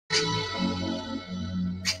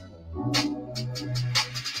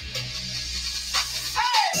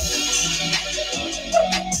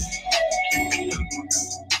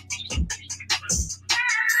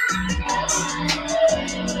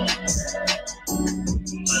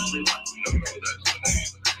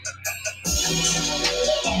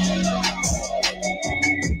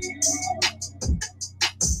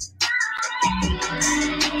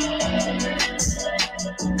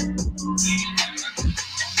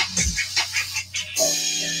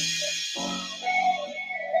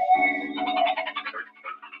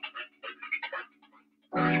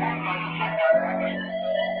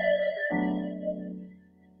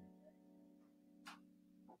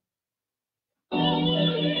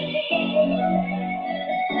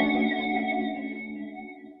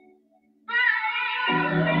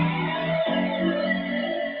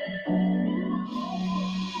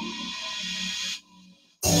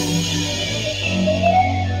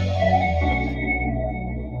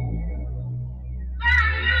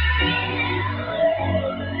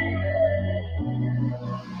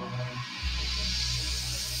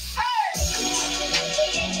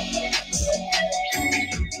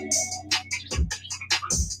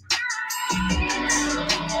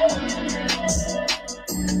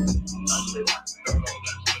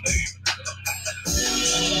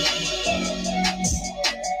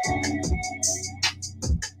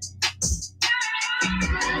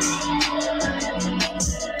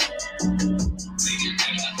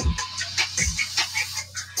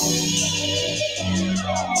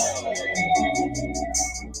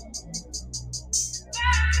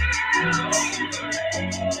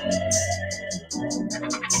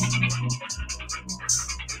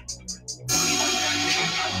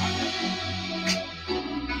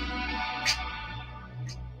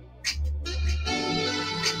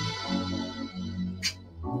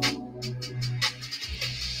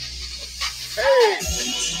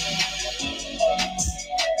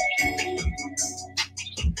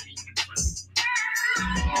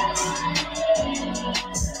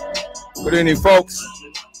Good evening, folks.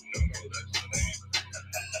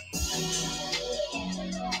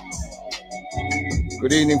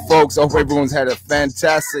 Good evening, folks. I hope everyone's had a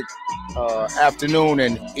fantastic afternoon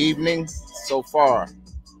and evening so far.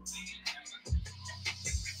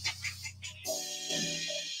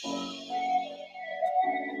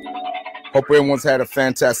 Hope everyone's had a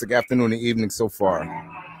fantastic afternoon and evening so far.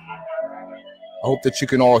 I hope that you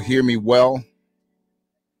can all hear me well.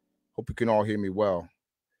 Hope you can all hear me well.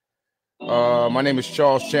 My name is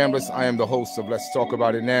Charles Chambliss. I am the host of Let's Talk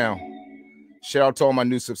About It Now. Shout out to all my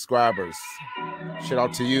new subscribers. Shout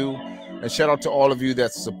out to you, and shout out to all of you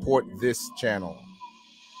that support this channel.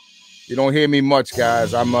 You don't hear me much,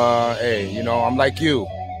 guys. I'm I'm like you.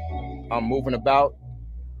 I'm moving about,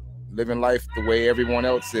 living life the way everyone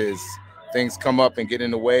else is. Things come up and get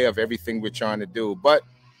in the way of everything we're trying to do, but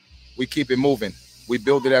we keep it moving. We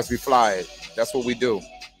build it as we fly it. That's what we do.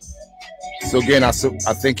 So again, I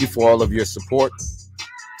thank you for all of your support.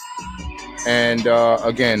 And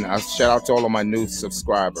again, I shout out to all of my new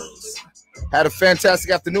subscribers. Had a fantastic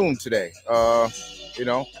afternoon today. Shout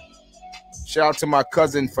out to my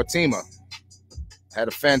cousin Fatima. Had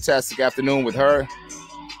a fantastic afternoon with her.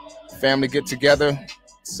 Family get together.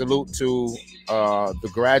 Salute to the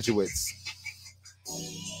graduates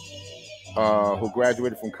who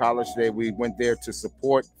graduated from college today. We went there to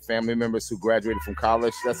support family members who graduated from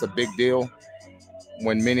college. That's a big deal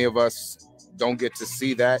when many of us don't get to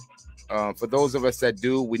see that. For those of us that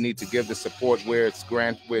do, we need to give the support where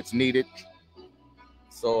it's needed.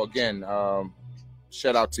 So again,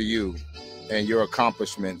 shout out to you and your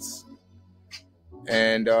accomplishments.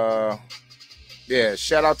 And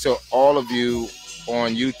shout out to all of you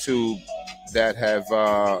on YouTube that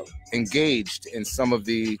have engaged in some of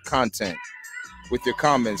the content with your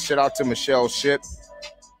comments. Shout out to Michelle Ship.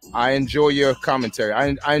 I enjoy your commentary.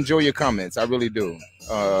 I enjoy your comments. I really do.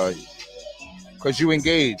 Because you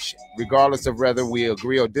engage, regardless of whether we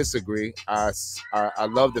agree or disagree. I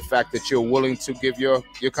love the fact that you're willing to give your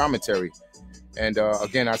commentary. And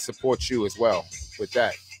again, I support you as well with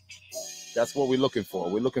that. That's what we're looking for.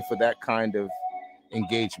 We're looking for that kind of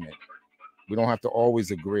engagement. We don't have to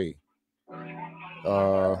always agree.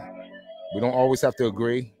 We don't always have to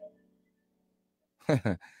agree.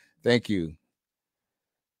 Thank you.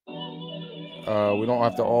 We don't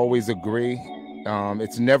have to always agree.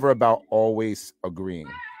 It's never about always agreeing.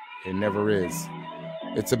 It never is.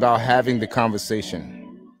 It's about having the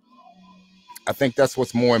conversation. I think that's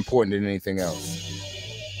what's more important than anything else.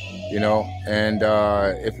 And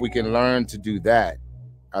if we can learn to do that,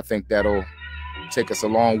 I think that'll take us a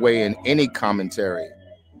long way in any commentary,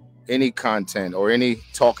 any content, or any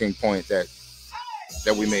talking point that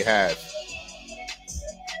we may have.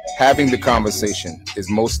 Having the conversation is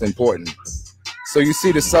most important. So you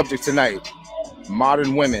see the subject tonight,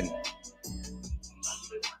 modern women.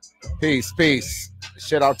 Peace.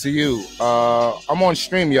 Shout out to you. I'm on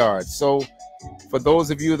StreamYard. So for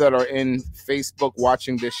those of you that are in Facebook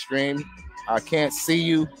watching this stream, I can't see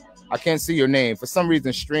you. I can't see your name. For some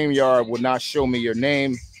reason, StreamYard will not show me your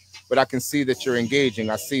name, but I can see that you're engaging.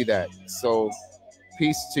 I see that. So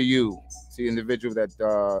peace to you, to the individual that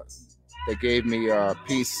gave me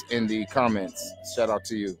peace in the comments. Shout out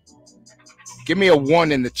to you. Give me a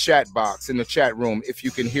 1 in the chat box, in the chat room, if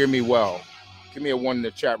you can hear me well. Give me a 1 in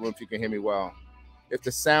the chat room if you can hear me well. If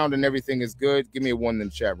the sound and everything is good, give me a 1 in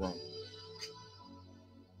the chat room.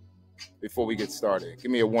 Before we get started,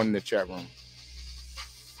 give me a 1 in the chat room.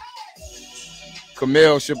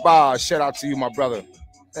 Camille Shabazz, shout out to you, my brother.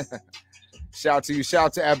 Shout out to you. Shout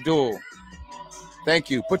out to Abdul.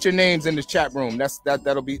 Thank you. Put your names in the chat room.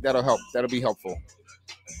 That'll help. That'll be helpful.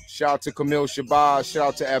 Shout out to Camille Shabazz. Shout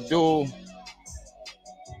out to Abdul.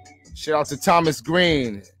 Shout out to Thomas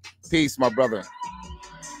Green. Peace, my brother.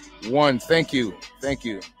 1. Thank you.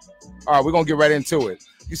 All right, we're gonna get right into it.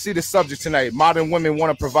 You see the subject tonight. Modern women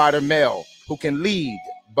want a provider male who can lead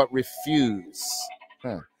but refuse.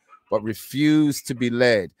 But refuse to be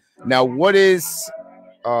led. Now, what is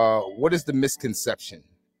the misconception?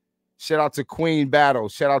 Shout out to Queen Battle.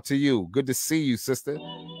 Shout out to you. Good to see you, sister.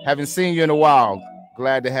 Haven't seen you in a while.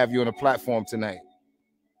 Glad to have you on the platform tonight.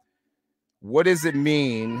 What does it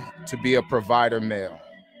mean to be a provider male?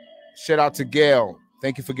 Shout out to Gail.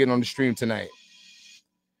 Thank you for getting on the stream tonight.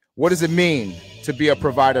 What does it mean to be a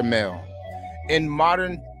provider male? In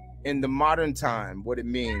the modern time, what it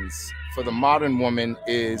means for the modern woman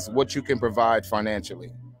is what you can provide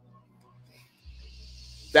financially.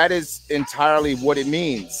 That is entirely what it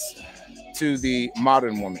means to the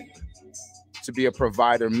modern woman, to be a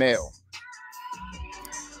provider male.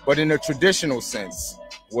 But in a traditional sense,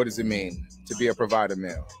 what does it mean to be a provider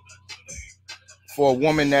male? for a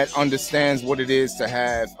woman that understands what it is to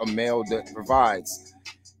have a male that provides.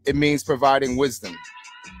 It means providing wisdom.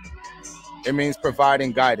 It means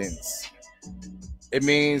providing guidance. It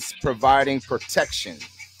means providing protection.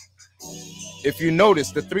 If you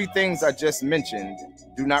notice, the three things I just mentioned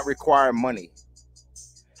do not require money.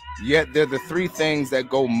 Yet they're the three things that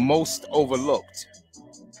go most overlooked.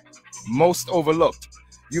 Most overlooked.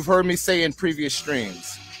 You've heard me say in previous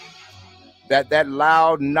streams that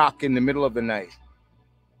loud knock in the middle of the night,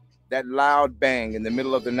 that loud bang in the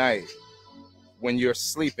middle of the night when you're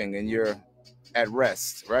sleeping and you're at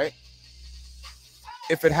rest, right?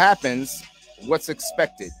 If it happens, what's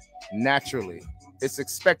expected? Naturally, it's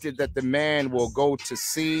expected that the man will go to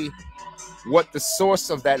see what the source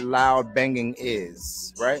of that loud banging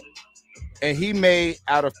is, right? And he may,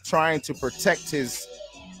 out of trying to protect his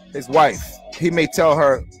wife, he may tell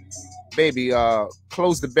her, baby,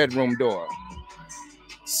 close the bedroom door.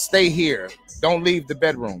 Stay here. Don't leave the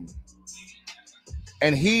bedroom.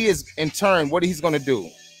 And he is, in turn, what he's going to do?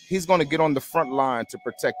 He's going to get on the front line to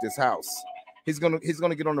protect his house. He's going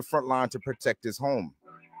to get on the front line to protect his home.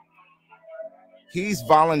 He's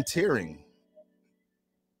volunteering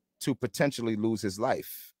to potentially lose his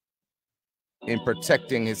life in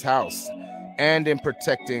protecting his house and in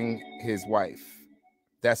protecting his wife.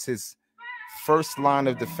 That's his first line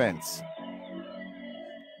of defense.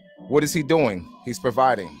 What is he doing? He's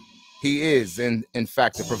providing. He is, in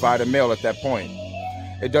fact, a provider male at that point.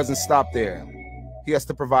 It doesn't stop there. He has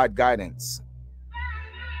to provide guidance.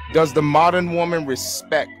 Does the modern woman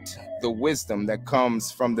respect the wisdom that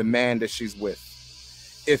comes from the man that she's with?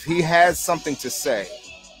 If he has something to say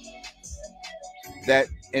that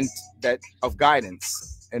of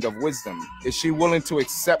guidance and of wisdom, is she willing to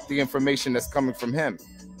accept the information that's coming from him?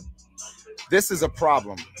 This is a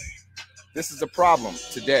problem. This is a problem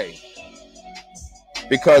today.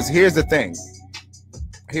 Because here's the thing.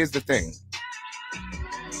 Here's the thing.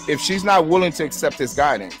 If she's not willing to accept his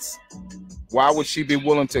guidance, why would she be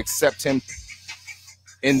willing to accept him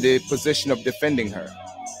in the position of defending her?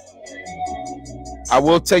 I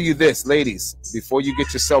will tell you this, ladies, before you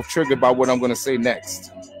get yourself triggered by what I'm going to say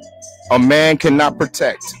next. A man cannot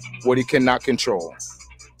protect what he cannot control.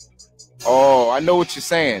 Oh, I know what you're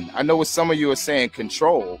saying. I know what some of you are saying.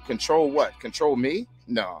 Control. Control what? Control me?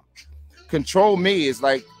 No. Control me is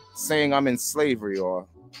like saying I'm in slavery, or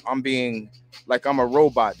I'm being like I'm a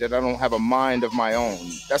robot, that I don't have a mind of my own.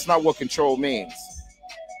 That's not what control means.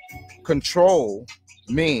 Control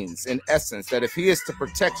means, in essence, that if he is to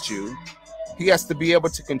protect you, he has to be able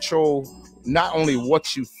to control not only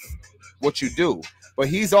what you do, but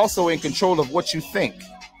he's also in control of what you think.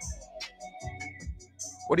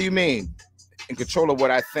 What do you mean? In control of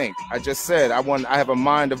what I think? I just said I have a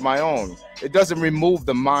mind of my own. It doesn't remove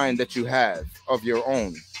the mind that you have of your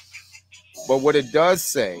own. But what it does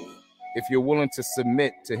say, if you're willing to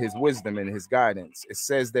submit to his wisdom and his guidance, it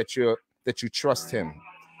says that you trust him.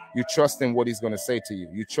 You trust in what he's going to say to you.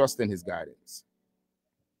 You trust in his guidance.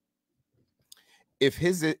 If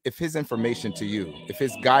his information to you, if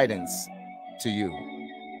his guidance to you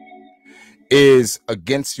is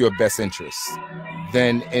against your best interests,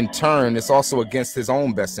 then in turn, it's also against his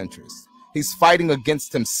own best interests. He's fighting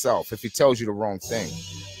against himself if he tells you the wrong thing.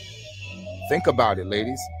 Think about it,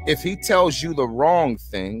 ladies. If he tells you the wrong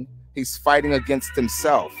thing, he's fighting against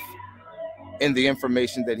himself in the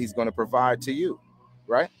information that he's going to provide to you,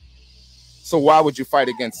 right? So why would you fight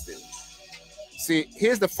against it? See,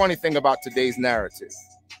 here's the funny thing about today's narrative.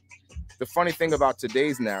 The funny thing about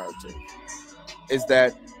today's narrative is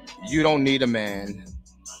that you don't need a man.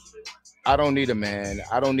 I don't need a man.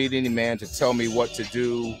 I don't need any man to tell me what to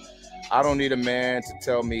do. I don't need a man to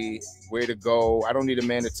tell me where to go. I don't need a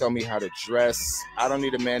man to tell me how to dress. I don't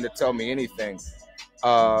need a man to tell me anything.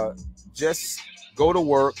 Just go to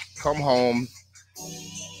work, come home,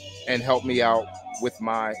 and help me out with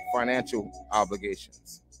my financial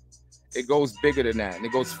obligations. It goes bigger than that, and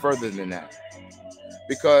it goes further than that.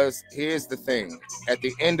 Because here's the thing. At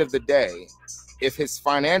the end of the day, if his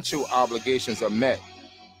financial obligations are met,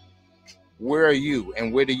 where are you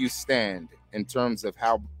and where do you stand in terms of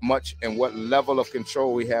how much and what level of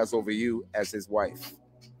control he has over you as his wife?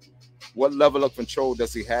 What level of control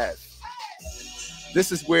does he have?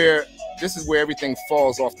 This is where everything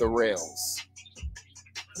falls off the rails.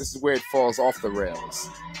 This is where it falls off the rails.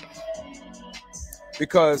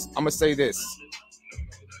 Because I'm gonna say this.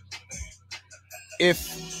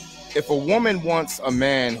 If a woman wants a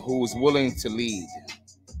man who's willing to lead,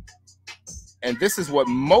 and this is what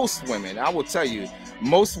most women, I will tell you,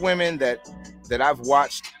 most women that I've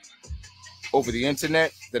watched over the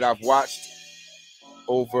internet, that I've watched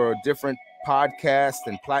over different podcasts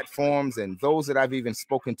and platforms, and those that I've even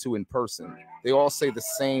spoken to in person, they all say the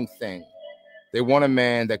same thing. They want a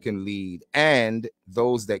man that can lead, and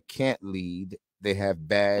those that can't lead, they have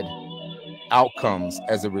bad outcomes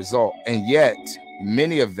as a result. And yet,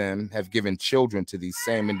 many of them have given children to these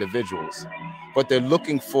same individuals, but they're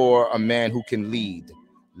looking for a man who can lead.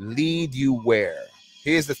 Lead you where?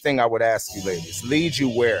 Here's the thing I would ask you, ladies. Lead you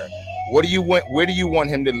where? What do you want? Where do you want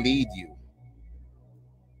him to lead you?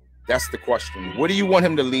 That's the question. Where do you want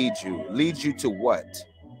him to lead you? Lead you to what?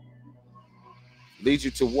 Lead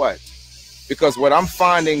you to what? Because what I'm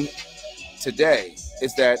finding today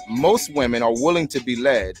is that most women are willing to be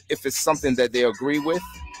led if it's something that they agree with,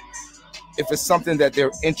 if it's something that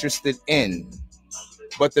they're interested in.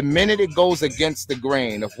 But the minute it goes against the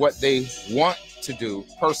grain of what they want to do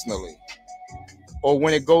personally, or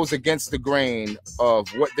when it goes against the grain of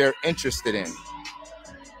what they're interested in,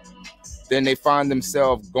 then they find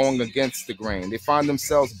themselves going against the grain. They find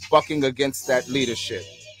themselves bucking against that leadership.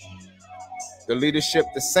 The leadership,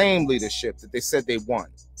 the same leadership that they said they want.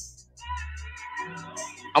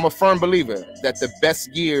 I'm a firm believer that the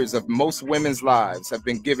best years of most women's lives have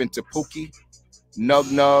been given to Pookie, Nug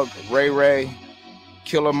Nug, Ray Ray,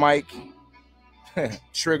 Killer Mike,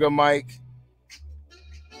 Trigger Mike,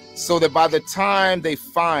 so that by the time they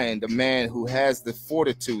find a man who has the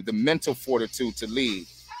fortitude, the mental fortitude to lead,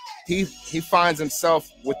 he finds himself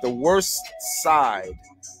with the worst side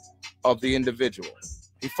of the individual.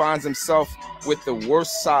 He finds himself with the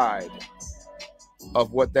worst side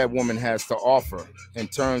of what that woman has to offer in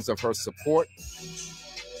terms of her support.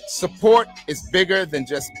 Support is bigger than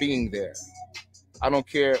just being there. I don't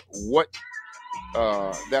care what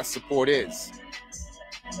that support is.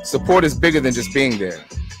 Support is bigger than just being there.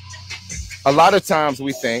 A lot of times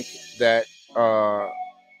we think that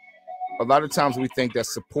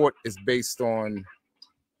support is based on,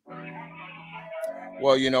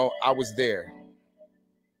 well, you know, I was there.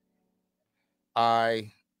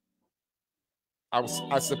 I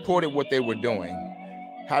supported what they were doing.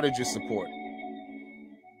 How did you support?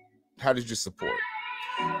 How did you support?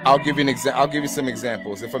 I'll give you some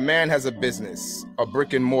examples. If a man has a business, a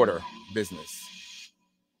brick and mortar business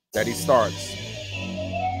that he starts,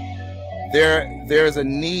 there's a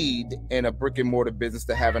need in a brick and mortar business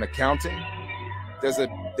to have an accountant. There's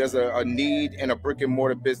a need in a brick and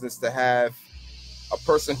mortar business to have a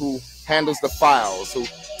person who handles the files, who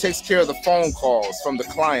takes care of the phone calls from the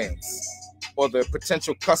clients or the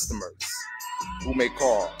potential customers who may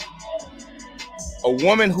call. A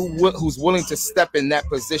woman who's willing to step in that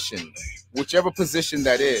position, whichever position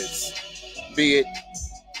that is, be it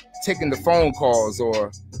taking the phone calls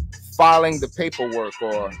or filing the paperwork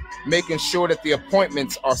or making sure that the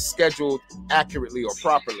appointments are scheduled accurately or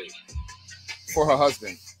properly for her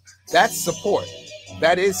husband. That's support.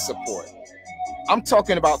 That is support. I'm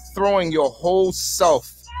talking about throwing your whole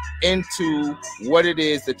self into what it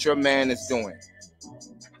is that your man is doing.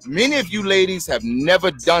 Many of you ladies have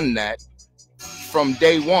never done that from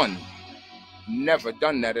day one. Never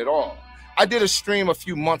done that at all. I did a stream a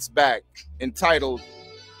few months back entitled,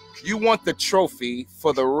 "You Want the Trophy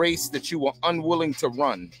for the Race That You Were Unwilling to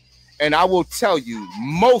Run." And I will tell you,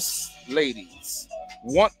 most ladies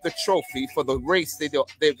want the trophy for the race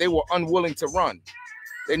they were unwilling to run.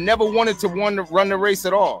 They never wanted to run the race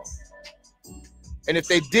at all. And if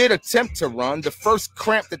they did attempt to run, the first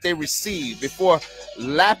cramp that they received before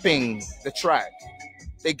lapping the track,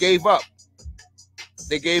 they gave up.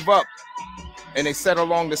 They gave up and they sat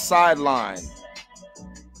along the sideline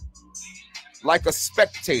like a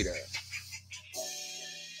spectator,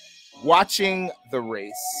 watching the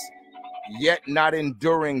race, yet not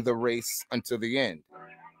enduring the race until the end.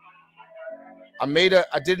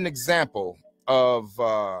 I did an example of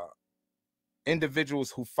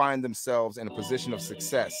individuals who find themselves in a position of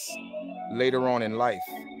success later on in life,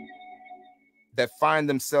 that find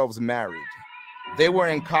themselves married. They were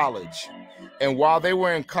in college, and while they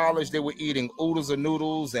were in college, they were eating oodles of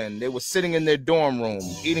noodles, and they were sitting in their dorm room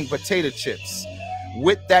eating potato chips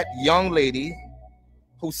with that young lady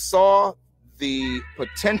who saw the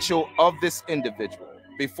potential of this individual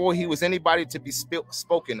before he was anybody to be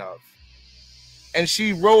spoken of. And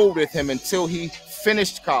she rode with him until he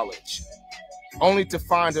finished college, only to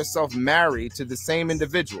find herself married to the same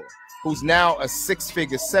individual who's now a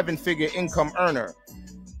 6-figure, 7-figure income earner.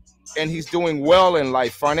 And he's doing well in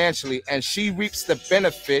life financially, and she reaps the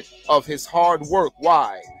benefit of his hard work.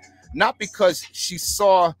 Why? Not because she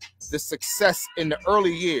saw the success in the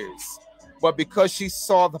early years, but because she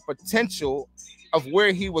saw the potential of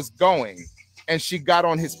where he was going, and she got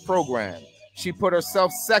on his program. She put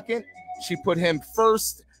herself second, she put him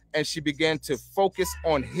first, and she began to focus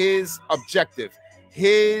on his objective,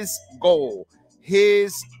 his goal,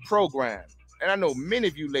 his program. And I know many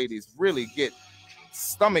of you ladies really get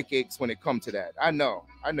stomach aches when it comes to that. I know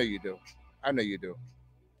you do. I know you do.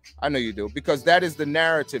 I know you do, because that is the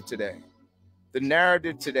narrative today. The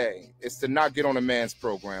narrative today is to not get on a man's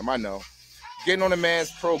program. I know. Getting on a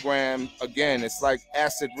man's program, again, it's like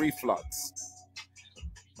acid reflux.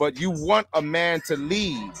 But you want a man to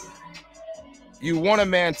lead. You want a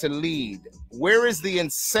man to lead. Where is the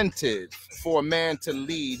incentive for a man to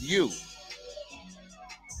lead you?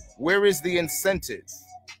 Where is the incentive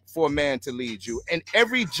for a man to lead you? And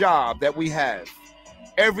every job that we have,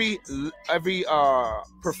 every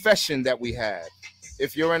profession that we have,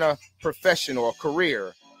 if you're in a profession or a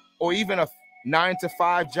career or even a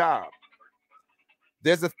 9-to-5 job,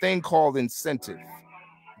 there's a thing called incentive.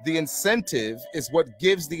 The incentive is what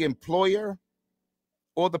gives the employer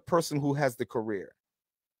or the person who has the career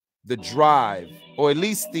the drive, or at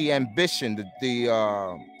least the ambition,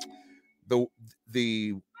 the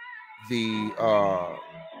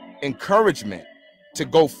encouragement to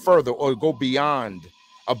go further or go beyond,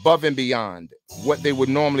 above and beyond what they would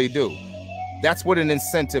normally do. That's what an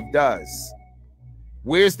incentive does.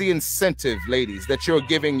 Where's the incentive, ladies, that you're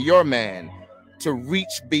giving your man to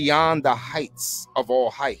reach beyond the heights of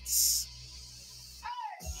all heights?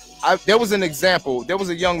 There was an example. There was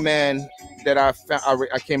a young man that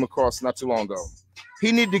I came across not too long ago.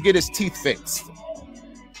 He needed to get his teeth fixed.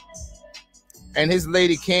 And his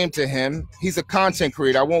lady came to him. He's a content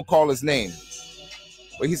creator. I won't call his name.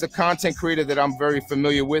 But he's a content creator that I'm very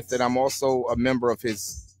familiar with, and I'm also a member of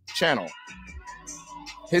his channel.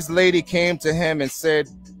 His lady came to him and said,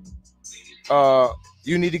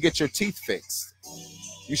 you need to get your teeth fixed.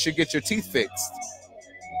 You should get your teeth fixed.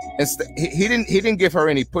 And he didn't give her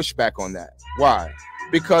any pushback on that. Why?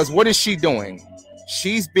 Because what is she doing?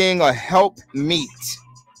 She's being a helpmeet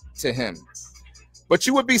to him. But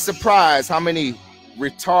you would be surprised how many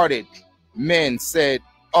retarded men said,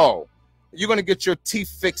 oh, you're going to get your teeth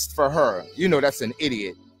fixed for her. You know, that's an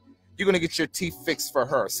idiot. You're going to get your teeth fixed for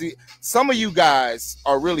her. See, some of you guys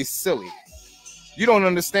are really silly. You don't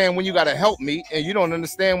understand when you got to help me, and you don't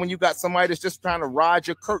understand when you got somebody that's just trying to ride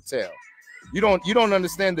your curtail. You don't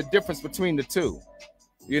understand the difference between the two.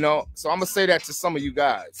 You know, so I'm going to say that to some of you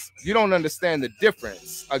guys. You don't understand the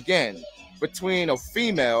difference, again, between a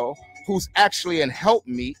female who's actually an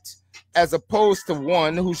helpmeet as opposed to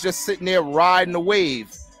one who's just sitting there riding the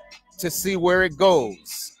wave to see where it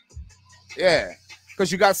goes. Yeah,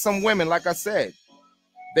 because you got some women, like I said,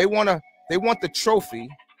 they want the trophy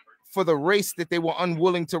for the race that they were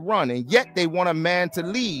unwilling to run, and yet they want a man to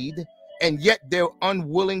lead, and yet they're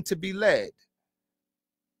unwilling to be led.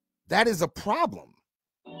 That is a problem.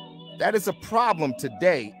 That is a problem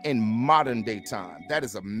today in modern day time. That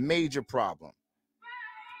is a major problem.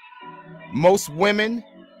 Most women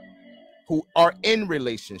who are in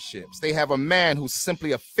relationships, they have a man who's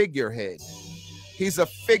simply a figurehead. He's a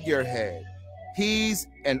figurehead. He's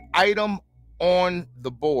an item on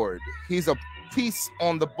the board. He's a piece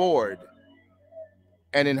on the board.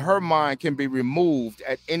 And in her mind can be removed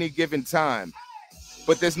at any given time.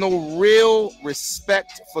 But there's no real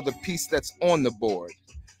respect for the piece that's on the board.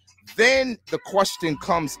 Then the question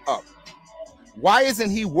comes up. Why isn't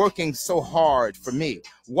he working so hard for me?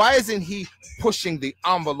 Why isn't he pushing the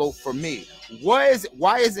envelope for me? Why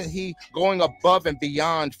isn't he going above and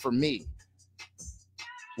beyond for me?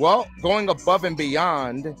 Well, going above and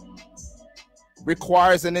beyond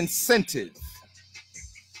requires an incentive.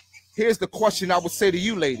 Here's the question I would say to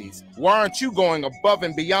you ladies. Why aren't you going above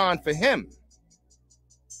and beyond for him?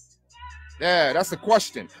 Yeah, that's the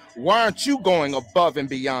question. Why aren't you going above and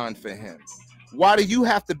beyond for him? Why do you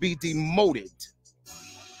have to be demoted?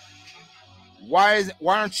 Why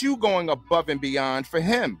aren't you going above and beyond for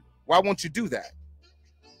him? Why won't you do that?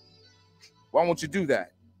 Why won't you do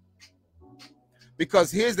that?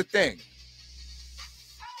 Because here's the thing.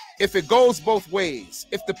 If it goes both ways,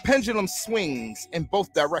 if the pendulum swings in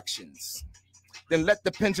both directions, then let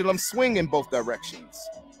the pendulum swing in both directions.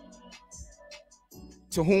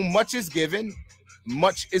 To whom much is given,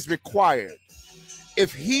 much is required.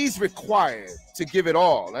 If he's required to give it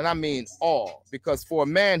all, and I mean all, because for a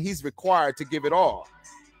man, he's required to give it all.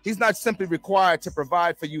 He's not simply required to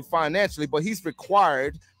provide for you financially, but he's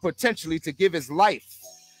required potentially to give his life,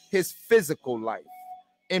 his physical life,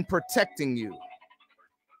 in protecting you.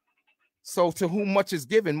 So to whom much is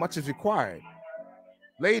given, much is required.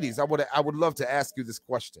 Ladies, I would love to ask you this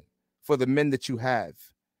question for the men that you have,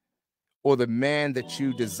 or the man that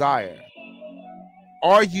you desire.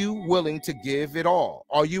 Are you willing to give it all?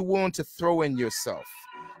 Are you willing to throw in yourself?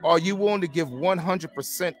 Are you willing to give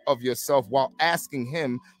 100% of yourself while asking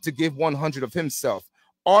him to give 100 of himself?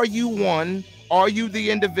 Are you the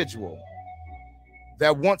individual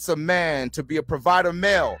that wants a man to be a provider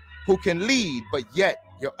male who can lead, but yet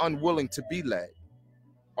you're unwilling to be led?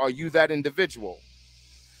 Are you that individual?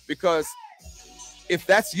 Because if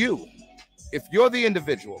that's you, if you're the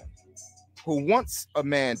individual who wants a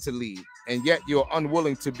man to lead and yet you're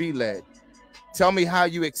unwilling to be led, tell me how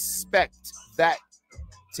you expect that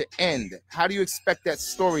to end. How do you expect that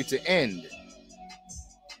story to end?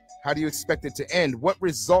 How do you expect it to end? What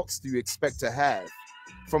results do you expect to have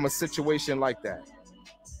from a situation like that?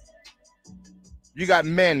 You got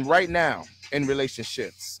men right now in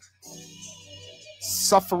relationships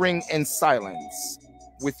suffering in silence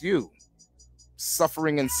with you.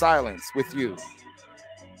 Suffering in silence with you.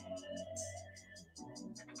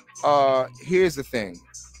 Here's the thing.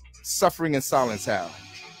 Suffering in silence how?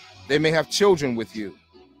 They may have children with you.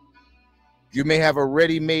 You may have a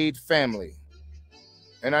ready-made family.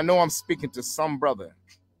 And I know I'm speaking to some brother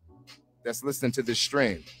that's listening to this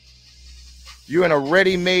stream. You're in a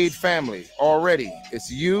ready-made family already.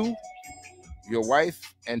 It's you, your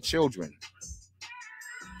wife, and children.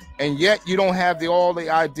 And yet you don't have all the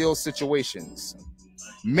ideal situations.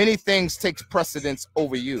 Many things take precedence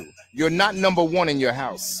over you. You're not number one in your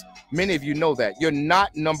house. Many of you know that. You're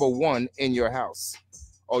not number one in your house.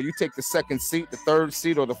 Or you take the second seat, the third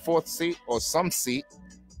seat, or the fourth seat, or some seat,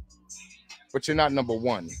 but you're not number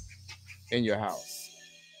one in your house.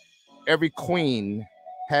 Every queen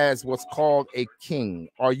has what's called a king.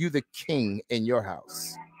 Are you the king in your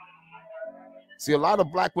house? See, a lot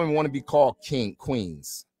of black women want to be called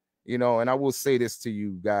queens. You know, and I will say this to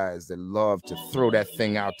you guys that love to throw that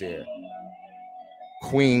thing out there.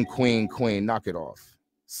 Queen, queen, queen, knock it off.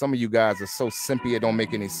 Some of you guys are so simpy, it don't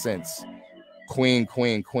make any sense. Queen,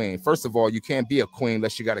 queen, queen. First of all, you can't be a queen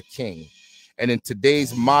unless you got a king. And in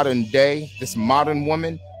today's modern day, this modern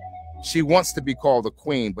woman, she wants to be called a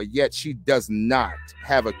queen, but yet she does not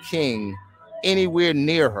have a king anywhere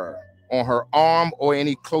near her, on her arm, or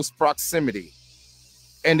any close proximity.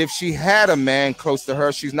 And if she had a man close to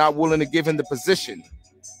her, she's not willing to give him the position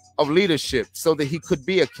of leadership so that he could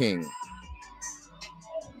be a king.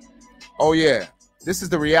 Oh yeah, this is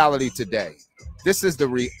the reality today. This is the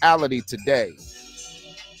reality today.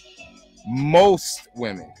 Most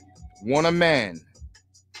women want a man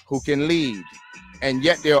who can lead, and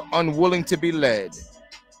yet they're unwilling to be led.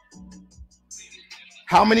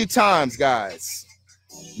 How many times, guys,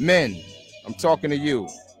 men, I'm talking to you,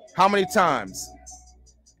 how many times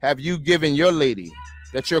have you given your lady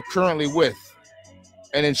that you're currently with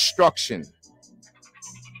an instruction?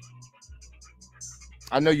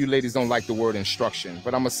 I know you ladies don't like the word instruction,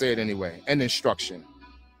 but I'm gonna say it anyway. An instruction.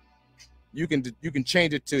 You can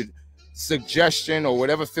change it to suggestion or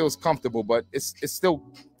whatever feels comfortable, but it still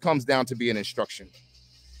comes down to be an instruction.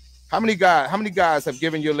 How many guys have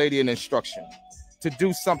given your lady an instruction to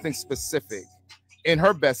do something specific in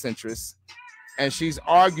her best interest, and she's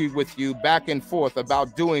argued with you back and forth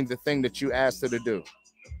about doing the thing that you asked her to do?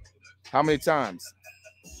 How many times?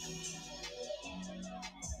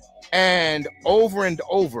 And over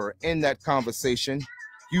in that conversation,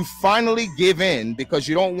 you finally give in because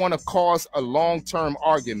you don't want to cause a long-term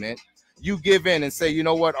argument. You give in and say, you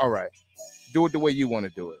know what? All right, do it the way you want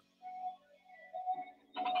to do it.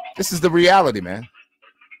 This is the reality, man.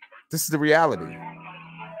 This is the reality.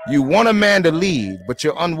 You want a man to lead, but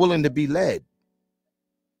you're unwilling to be led.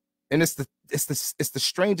 And it's the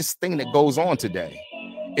strangest thing that goes on today.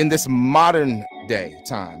 In this modern day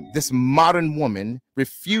time, this modern woman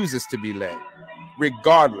refuses to be led.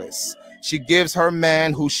 Regardless, she gives her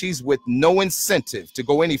man who she's with no incentive to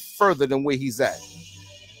go any further than where he's at.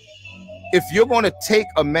 If you're going to take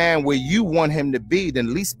a man where you want him to be, then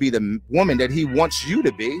at least be the woman that he wants you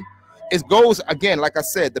to be. It goes, again, like I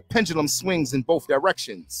said, the pendulum swings in both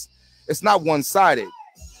directions. It's not one-sided.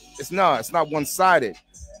 It's not one-sided.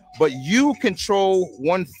 But you control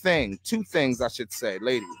one thing, two things, I should say,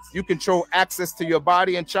 ladies. You control access to your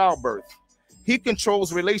body and childbirth. He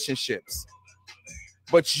controls relationships.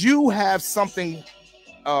 But you have something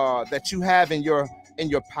that you have in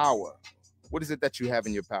your power. What is it that you have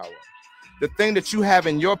in your power? The thing that you have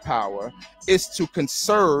in your power is to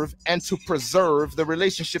conserve and to preserve the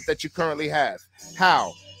relationship that you currently have.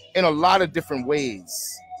 How? In a lot of different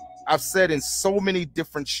ways. I've said in so many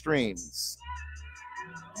different streams.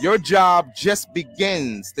 Your job just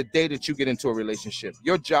begins the day that you get into a relationship.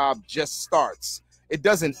 Your job just starts. It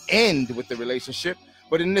doesn't end with the relationship,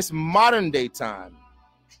 but in this modern day time,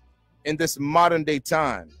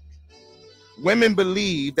 Women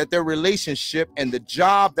believe that their relationship and the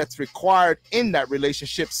job that's required in that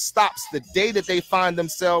relationship stops the day that they find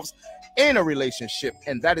themselves in a relationship,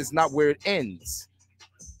 and that is not where it ends.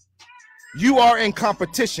 You are in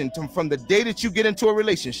competition from the day that you get into a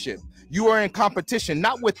relationship. You are in competition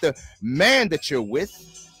not with the man that you're with,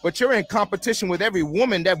 but you're in competition with every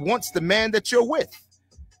woman that wants the man that you're with.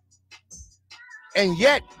 And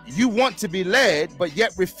yet you want to be led, but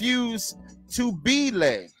yet refuse to be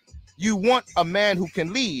led. You want a man who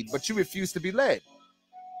can lead, but you refuse to be led.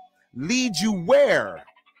 Lead you where?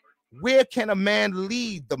 Where can a man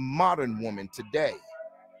lead the modern woman today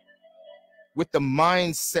with the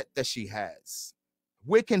mindset that she has?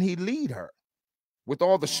 Where can he lead her with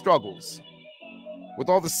all the struggles, with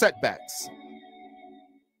all the setbacks,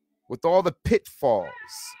 with all the pitfalls,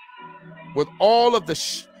 with all of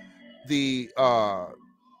the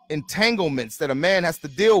entanglements that a man has to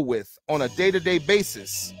deal with on a day-to-day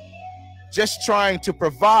basis, just trying to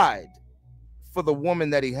provide for the woman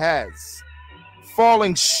that he has,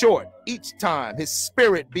 falling short each time, his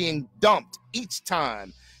spirit being dumped each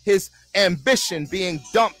time, his ambition being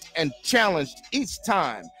dumped and challenged each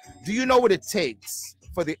time. Do you know what it takes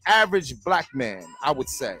for the average black man? I would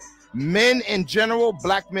say men in general,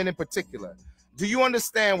 black men in particular. Do you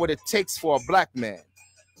understand what it takes for a black man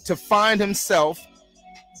to find himself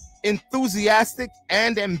enthusiastic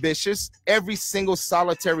and ambitious every single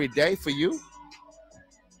solitary day? For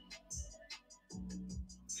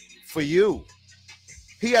you,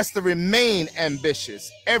 he has to remain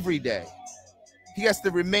ambitious every day. He has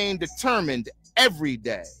to remain determined every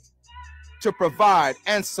day to provide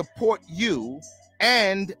and support you,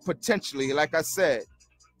 and potentially, like I said,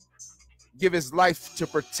 give his life to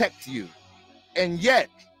protect you. And yet,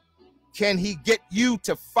 can he get you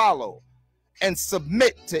to follow and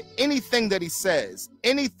submit to anything that he says,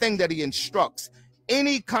 anything that he instructs,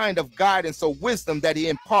 any kind of guidance or wisdom that he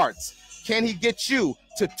imparts? Can he get you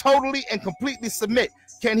to totally and completely submit?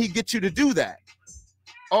 Can he get you to do that?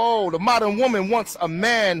 Oh, the modern woman wants a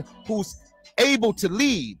man who's able to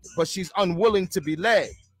lead, but she's unwilling to be led.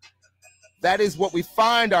 That is what we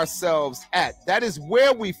find ourselves at. That is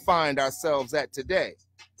where we find ourselves at today.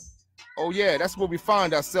 Oh yeah, that's where we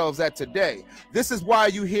find ourselves at today. This is why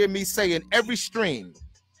you hear me say in every stream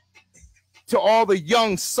to all the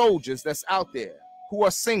young soldiers that's out there who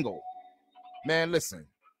are single, man, listen.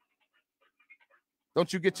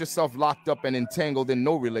 Don't you get yourself locked up and entangled in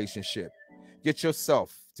no relationship. Get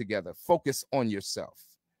yourself together. Focus on yourself.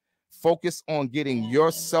 Focus on getting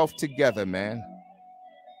yourself together, man.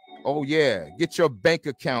 Oh yeah, get your bank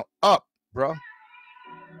account up, bro.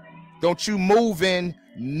 Don't you move in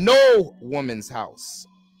no woman's house.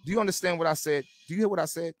 Do you understand what I said? Do you hear what I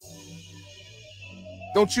said?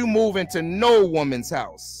 Don't you move into no woman's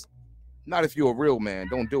house. Not if you're a real man.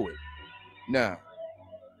 Don't do it. Nah.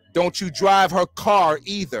 Don't you drive her car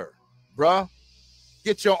either, bruh.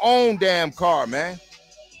 Get your own damn car, man.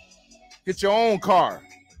 Get your own car.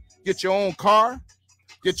 Get your own car.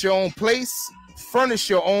 Get your own place. Furnish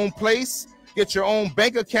your own place. Get your own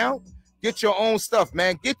bank account. Get your own stuff,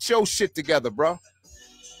 man. Get your shit together, bruh.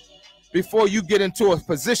 Before you get into a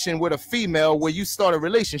position with a female where you start a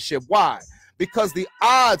relationship. Why? Because the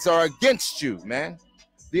odds are against you, man.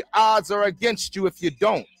 The odds are against you if you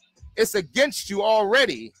don't. It's against you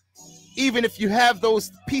already, even if you have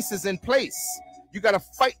those pieces in place. You got to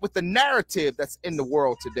fight with the narrative that's in the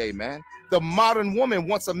world today, man. The modern woman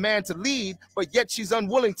wants a man to lead, but yet she's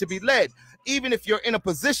unwilling to be led. Even if you're in a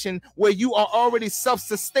position where you are already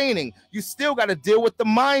self-sustaining, you still got to deal with the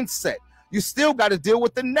mindset. You still got to deal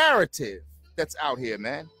with the narrative that's out here,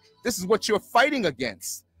 man. This is what you're fighting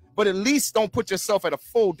against. But at least don't put yourself at a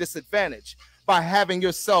full disadvantage by having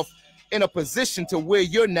yourself in a position to where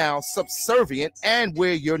you're now subservient and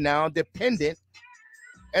where you're now dependent.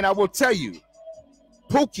 And I will tell you,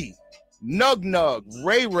 Pookie, Nug Nug,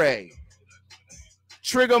 Ray Ray,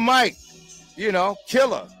 Trigger Mike, you know,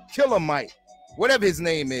 Killer Mike, whatever his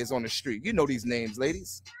name is on the street. You know these names,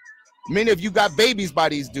 ladies. Many of you got babies by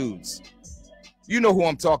these dudes. You know who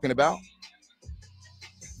I'm talking about.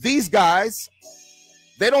 These guys,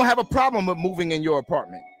 they don't have a problem with moving in your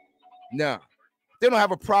apartment. No. They don't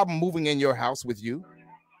have a problem moving in your house with you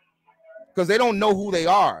because they don't know who they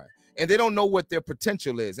are and they don't know what their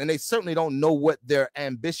potential is. And they certainly don't know what their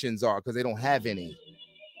ambitions are because they don't have any.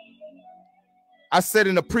 I said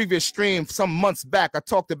in a previous stream some months back, I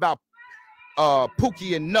talked about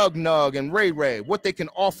Pookie and Nug Nug and Ray Ray, what they can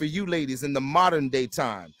offer you ladies in the modern day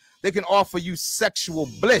time. They can offer you sexual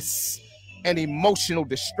bliss and emotional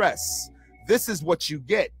distress. This is what you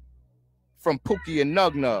get from Pookie and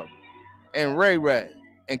Nug Nug and Ray Ray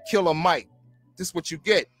and Killer Mike. This is what you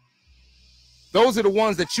get. Those are the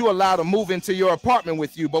ones that you allow to move into your apartment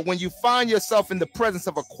with you. But when you find yourself in the presence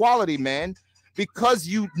of a quality man, because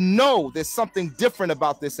you know there's something different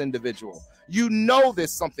about this individual, you know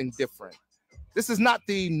there's something different. This is not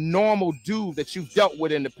the normal dude that you've dealt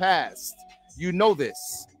with in the past. You know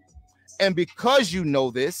this. And because you know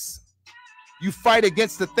this, you fight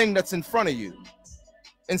against the thing that's in front of you.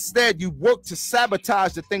 Instead, you work to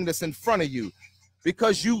sabotage the thing that's in front of you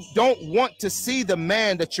because you don't want to see the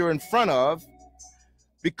man that you're in front of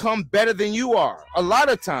become better than you are. A lot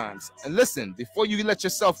of times, and listen, before you let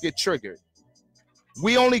yourself get triggered,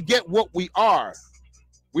 we only get what we are.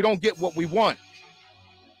 We don't get what we want.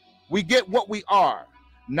 We get what we are,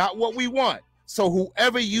 not what we want. So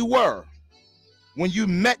whoever you were, when you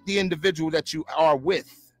met the individual that you are with,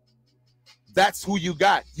 that's who you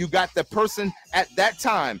got. You got the person at that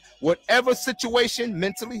time, whatever situation,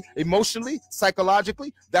 mentally, emotionally,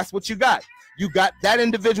 psychologically, that's what you got. You got that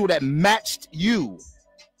individual that matched you,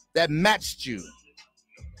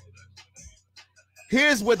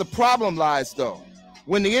 Here's where the problem lies, though.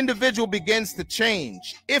 When the individual begins to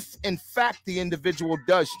change, if in fact the individual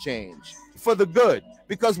does change for the good,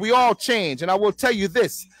 because we all change. And I will tell you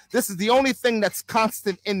this is the only thing that's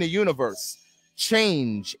constant in the universe.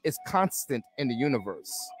 Change is constant in the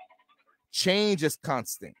universe. Change is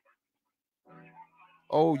constant.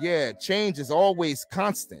 Oh yeah, change is always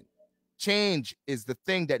constant. Change is the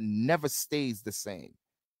thing that never stays the same.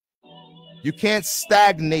 You can't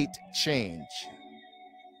stagnate change.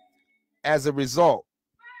 As a result,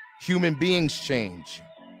 human beings change.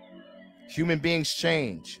 Human beings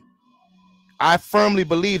change. I firmly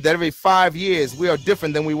believe that every 5 years we are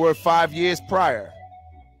different than we were 5 years prior.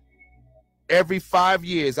 Every 5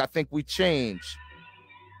 years, I think we change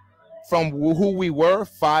from who we were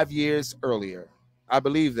 5 years earlier. I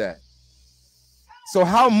believe that. So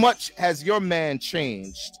how much has your man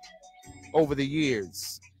changed over the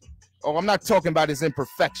years? Oh, I'm not talking about his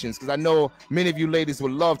imperfections, because I know many of you ladies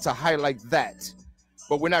would love to highlight that.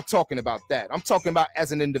 But we're not talking about that. I'm talking about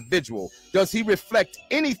as an individual. Does he reflect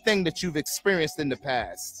anything that you've experienced in the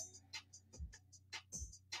past?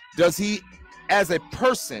 Does he, as a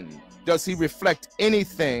person, does he reflect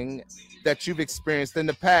anything that you've experienced in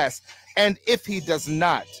the past? And if he does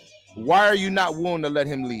not, why are you not willing to let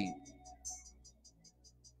him lead?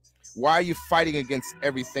 Why are you fighting against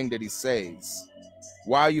everything that he says?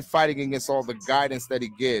 Why are you fighting against all the guidance that he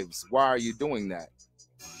gives? Why are you doing that?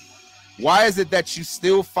 Why is it that you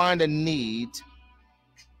still find a need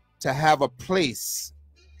to have a place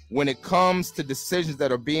when it comes to decisions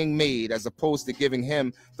that are being made, as opposed to giving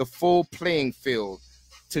him the full playing field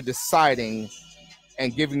to deciding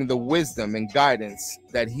and giving the wisdom and guidance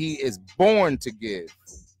that he is born to give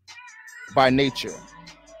by nature?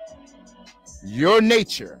 Your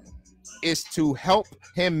nature is to help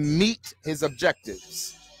him meet his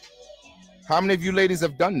objectives. How many of you ladies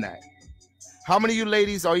have done that? How many of you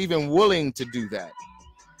ladies are even willing to do that?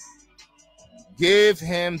 Give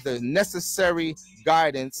him the necessary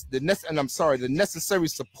guidance, the necessary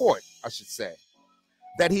support, I should say,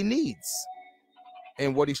 that he needs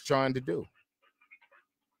in what he's trying to do.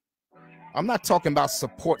 I'm not talking about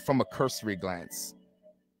support from a cursory glance.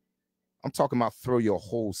 I'm talking about throw your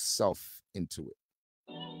whole self into it.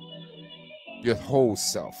 Your whole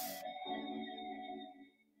self.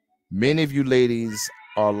 Many of you ladies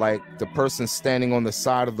are like the person standing on the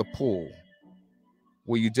side of the pool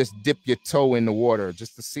where you just dip your toe in the water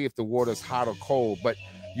just to see if the water is hot or cold, but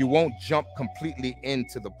you won't jump completely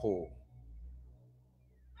into the pool.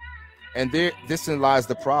 And therein lies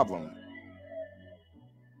the problem.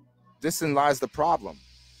 Therein lies the problem.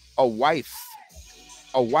 A wife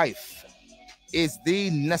is the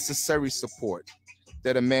necessary support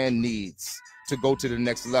that a man needs to go to the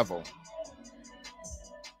next level.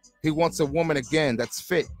 He wants a woman, again, that's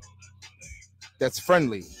fit, that's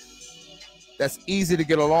friendly, that's easy to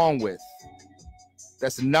get along with,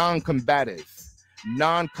 that's non-combative,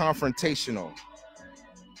 non-confrontational.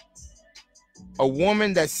 A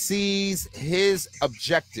woman that sees his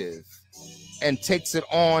objective and takes it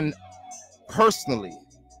on personally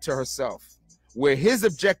to herself, where his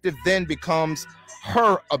objective then becomes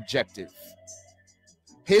her objective.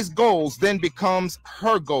 His goals then becomes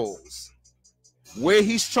her goals. Where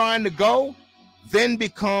he's trying to go then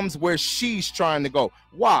becomes where she's trying to go.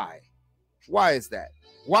 Why? Why is that?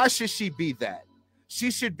 Why should she be that?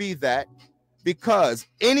 She should be that because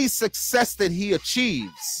any success that he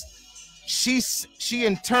achieves, she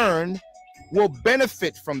in turn will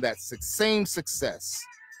benefit from that same success.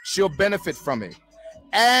 She'll benefit from it.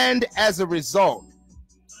 And as a result,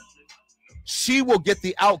 she will get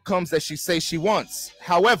the outcomes that she says she wants.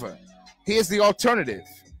 However, here's the alternative.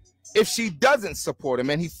 If she doesn't support him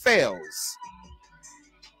and he fails,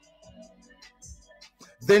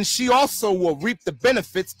 then she also will reap the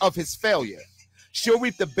benefits of his failure. She'll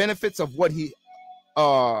reap the benefits of what he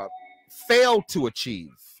failed to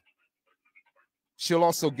achieve. She'll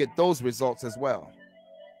also get those results as well.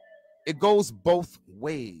 It goes both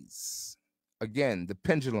ways. Again, the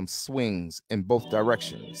pendulum swings in both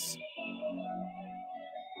directions.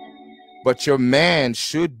 But your man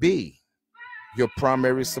should be your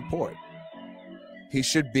primary support. He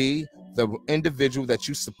should be the individual that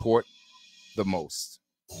you support the most.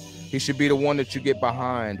 He should be the one that you get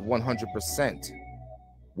behind 100%,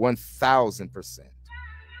 1000%.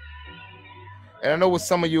 And I know what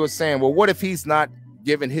some of you are saying, well, what if he's not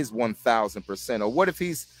giving his 1000%? Or what if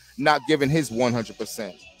he's not giving his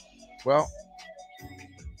 100%? Well,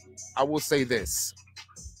 I will say this.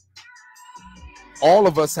 All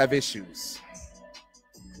of us have issues.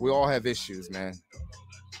 We all have issues, man.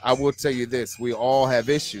 I will tell you this. We all have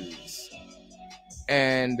issues.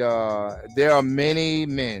 And there are many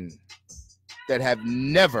men that have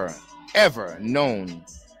never, ever known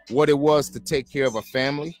what it was to take care of a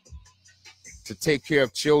family, to take care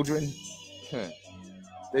of children.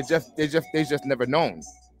 They just never known.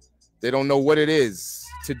 They don't know what it is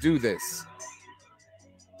to do this.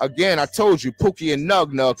 Again, I told you, Pookie and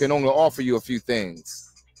Nug Nug can only offer you a few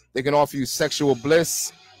things. They can offer you sexual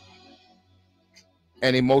bliss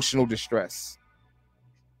and emotional distress.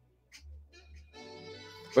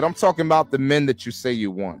 But I'm talking about the men that you say you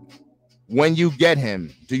want. When you get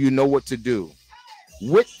him, do you know what to do?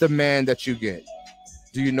 With the man that you get,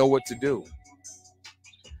 do you know what to do?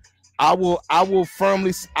 I will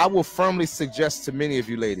firmly suggest to many of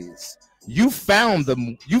you ladies, you found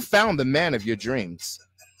the man of your dreams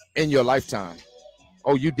in your lifetime.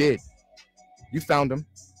 Oh, you did. You found him.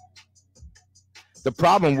 The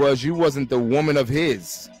problem was you wasn't the woman of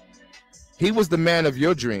his. He was the man of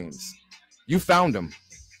your dreams. You found him.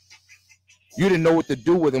 You didn't know what to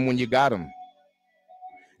do with him when you got him.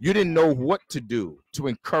 You didn't know what to do to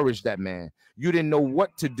encourage that man. You didn't know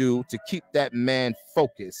what to do to keep that man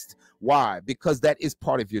focused. Why? Because that is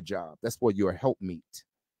part of your job. That's what you're a helpmeet.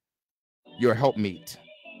 You're a helpmeet.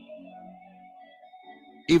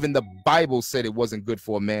 Even the Bible said it wasn't good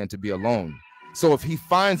for a man to be alone. So if he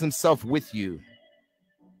finds himself with you,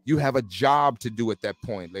 you have a job to do at that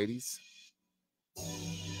point, ladies.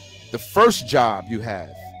 The first job you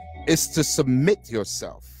have is to submit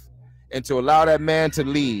yourself and to allow that man to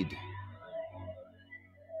lead.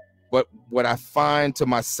 But what I find to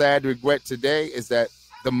my sad regret today is that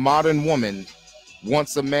the modern woman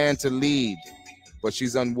wants a man to lead, but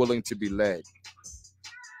she's unwilling to be led.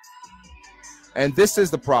 And this is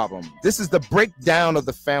the problem. This is the breakdown of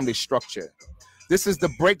the family structure. This is the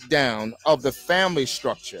breakdown of the family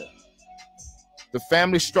structure. The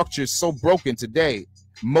family structure is so broken today.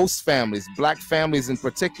 Most families, black families in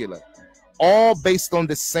particular, all based on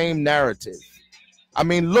the same narrative. I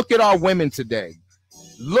mean, look at our women today.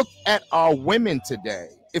 Look at our women today.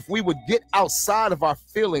 If we would get outside of our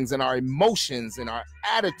feelings and our emotions and our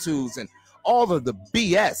attitudes and all of the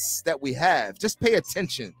BS that we have, just pay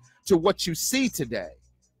attention to what you see today.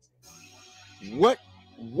 What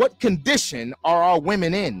condition are our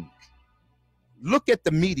women in? Look at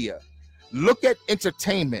the media. Look at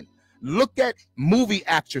entertainment. Look at movie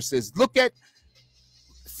actresses. Look at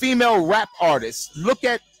female rap artists. Look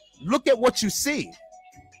at what you see.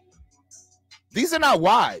 These are not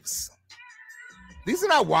wives. These are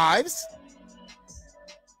not wives.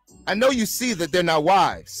 I know you see that they're not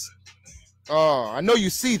wives. Oh, I know you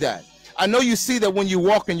see that. I know you see that when you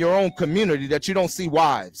walk in your own community that you don't see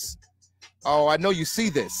wives. Oh, I know you see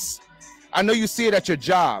this. I know you see it at your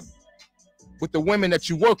job with the women that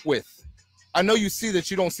you work with. I know you see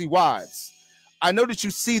that you don't see wives. I know that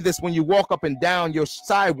you see this when you walk up and down your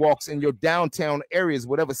sidewalks in your downtown areas,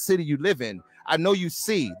 whatever city you live in. I know you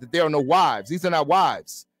see that there are no wives. These are not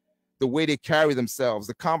wives. The way they carry themselves,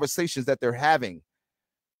 the conversations that they're having.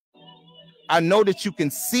 I know that you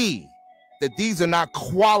can see that these are not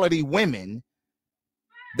quality women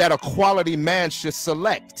that a quality man should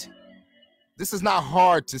select. This is not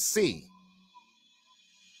hard to see.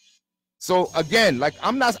 So again, like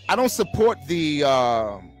I don't support the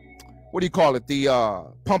what do you call it? The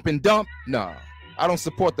pump and dump. No, I don't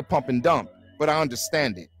support the pump and dump, but I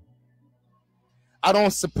understand it. I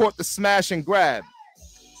don't support the smash and grab,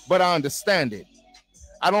 but I understand it.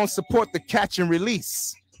 I don't support the catch and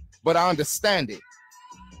release, but I understand it.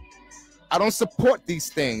 I don't support these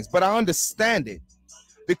things, but I understand it.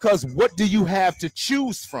 Because what do you have to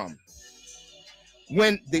choose from?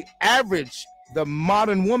 When the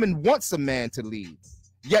modern woman wants a man to lead,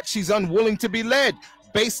 yet she's unwilling to be led.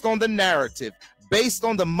 based on the narrative, based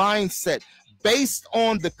on the mindset, based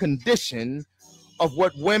on the condition of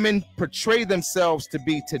what women portray themselves to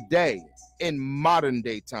be today in modern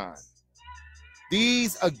day time.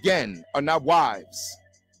 These, again, are not wives.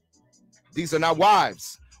 These are not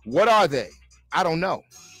wives. What are they? I don't know.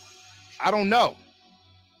 I don't know.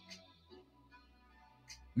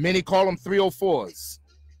 Many call them 304s.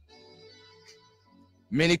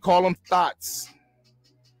 Many call them thoughts.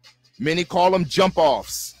 Many call them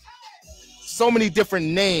jump-offs. So many different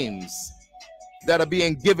names that are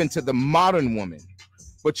being given to the modern woman.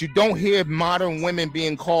 But you don't hear modern women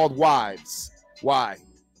being called wives. Why?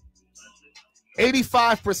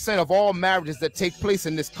 85% of all marriages that take place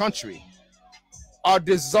in this country are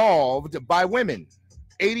dissolved by women.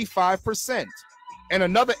 85%. And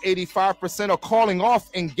another 85% are calling off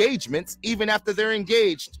engagements even after they're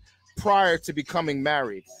engaged prior to becoming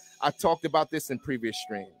married. I talked about this in previous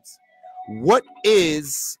streams. What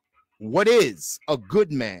is a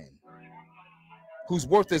good man who's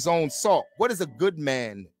worth his own salt? What is a good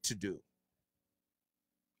man to do?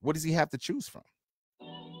 What does he have to choose from?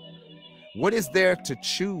 What is there to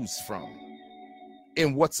choose from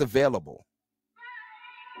in what's available?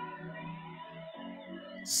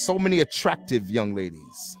 So many attractive young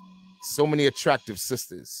ladies, so many attractive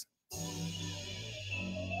sisters.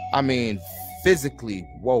 I mean, physically,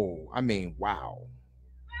 whoa. I mean, wow.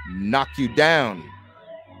 Knock you down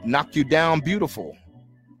beautiful.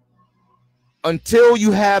 Until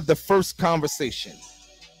you have the first conversation.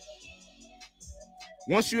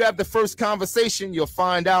 Once you have the first conversation, you'll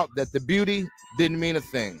find out that the beauty didn't mean a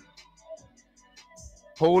thing.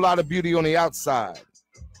 Whole lot of beauty on the outside,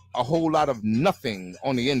 a whole lot of nothing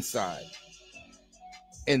on the inside.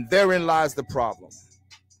 And therein lies the problem,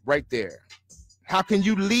 right there. How can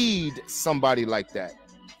you lead somebody like that?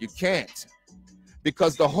 You can't,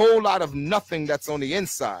 because the whole lot of nothing that's on the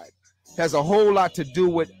inside has a whole lot to do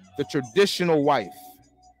with the traditional wife.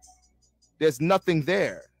 There's nothing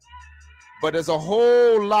there, but there's a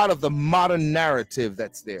whole lot of the modern narrative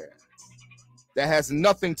that's there that has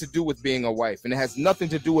nothing to do with being a wife, and it has nothing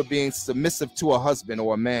to do with being submissive to a husband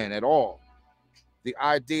or a man at all. The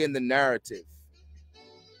idea and the narrative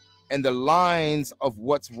and the lines of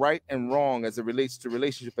what's right and wrong as it relates to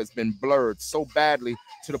relationship has been blurred so badly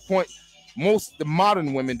to the point most the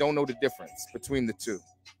modern women don't know the difference between the two.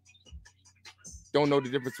 Don't know the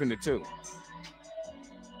difference between the two.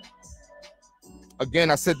 Again,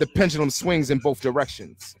 I said the pendulum swings in both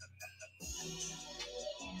directions.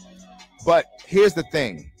 But here's the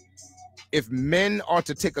thing. If men are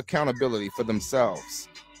to take accountability for themselves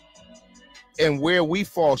and where we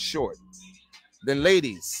fall short, then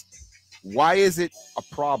ladies, why is it a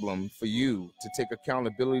problem for you to take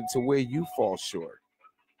accountability to where you fall short?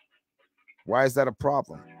 Why is that a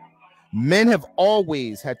problem? Men have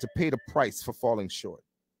always had to pay the price for falling short.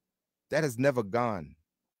 That has never gone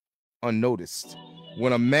unnoticed.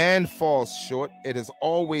 When a man falls short, it has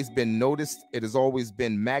always been noticed. It has always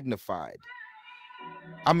been magnified.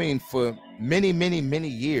 I mean, for many, many, many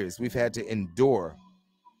years, we've had to endure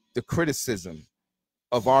the criticism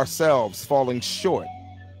of ourselves falling short.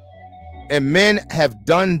 And men have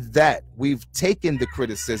done that. We've taken the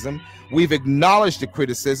criticism, we've acknowledged the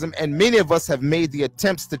criticism, and many of us have made the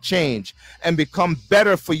attempts to change and become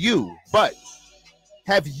better for you. But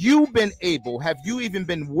have you been able, have you even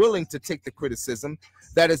been willing to take the criticism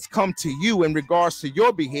that has come to you in regards to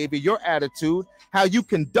your behavior, your attitude, how you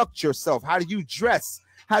conduct yourself, how do you dress,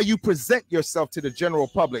 how you present yourself to the general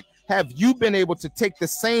public? Have you been able to take the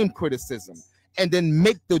same criticism and then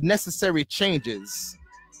make the necessary changes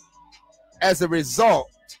as a result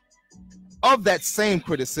of that same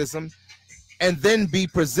criticism, and then be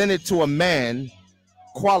presented to a man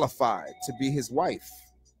qualified to be his wife?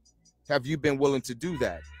 Have you been willing to do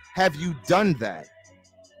that? Have you done that?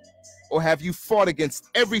 Or have you fought against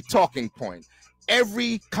every talking point,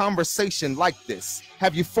 every conversation like this?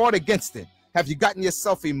 Have you fought against it? Have you gotten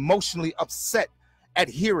yourself emotionally upset at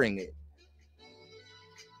hearing it?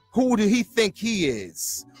 Who do he think he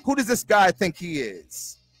is? Who does this guy think he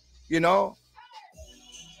is? You know,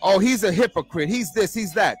 oh, he's a hypocrite. He's this,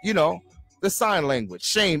 he's that. You know, the sign language,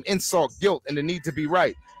 shame, insult, guilt, and the need to be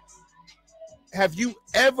right. Have you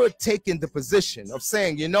ever taken the position of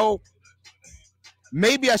saying, you know,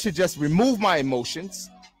 maybe I should just remove my emotions.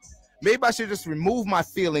 Maybe I should just remove my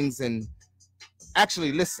feelings and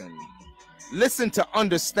actually listen. Listen to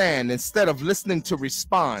understand instead of listening to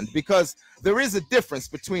respond, because there is a difference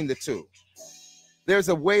between the two. There's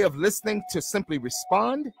a way of listening to simply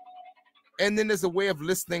respond, and then there's a way of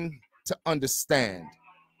listening to understand.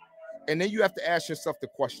 And then you have to ask yourself the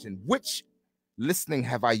question, which listening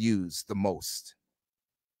have I used the most?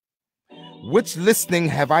 Which listening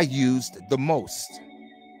have I used the most?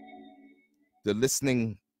 The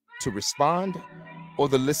listening to respond or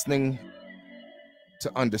the listening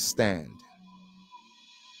to understand?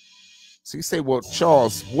 So you say, well,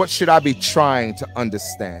 Charles, what should I be trying to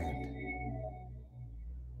understand?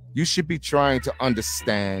 You should be trying to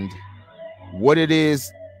understand what it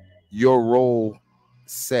is your role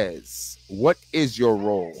says. What is your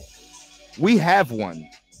role? We have one,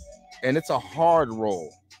 and it's a hard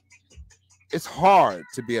role. It's hard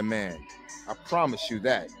to be a man. I promise you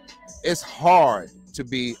that. It's hard to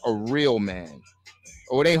be a real man.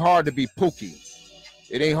 Oh, it ain't hard to be Pookie.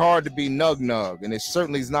 It ain't hard to be Nug Nug. And it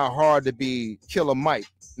certainly is not hard to be Killer Mike.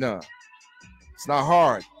 No, it's not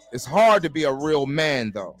hard. It's hard to be a real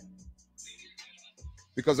man, though.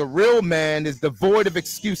 Because a real man is devoid of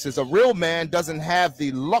excuses. A real man doesn't have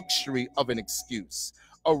the luxury of an excuse.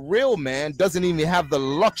 A real man doesn't even have the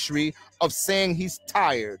luxury of saying he's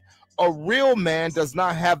tired. A real man does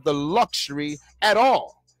not have the luxury at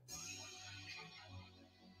all.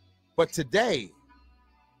 But today,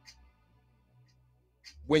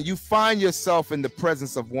 when you find yourself in the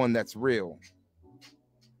presence of one that's real,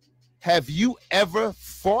 have you ever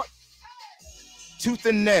fought tooth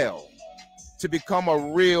and nail to become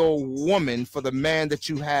a real woman for the man that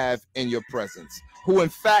you have in your presence, who in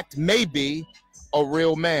fact may be a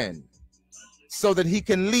real man, so that he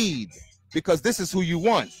can lead? Because this is who you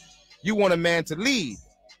want. You want a man to lead,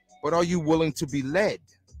 but are you willing to be led?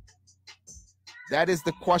 That is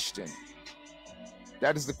the question.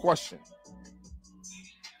 That is the question.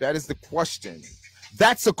 That is the question.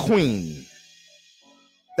 That's a queen.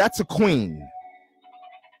 That's a queen.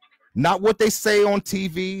 Not what they say on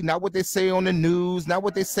TV, not what they say on the news, not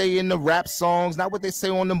what they say in the rap songs, not what they say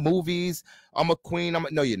on the movies. I'm a queen.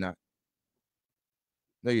 No, you're not.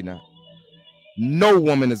 No, you're not. No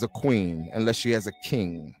woman is a queen unless she has a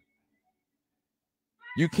king.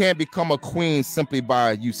 You can't become a queen simply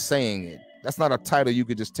by you saying it. That's not a title you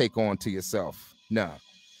could just take on to yourself. No,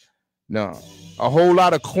 no. A whole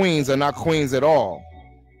lot of queens are not queens at all.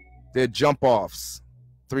 They're jump-offs,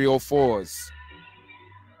 304s,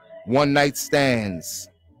 one-night stands,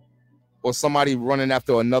 or somebody running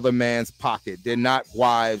after another man's pocket. They're not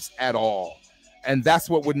wives at all. And that's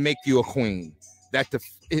what would make you a queen.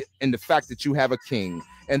 In the fact that you have a king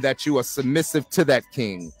and that you are submissive to that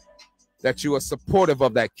king, that you are supportive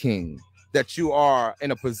of that king, that you are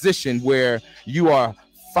in a position where you are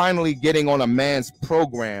finally getting on a man's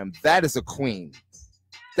program. That is a queen.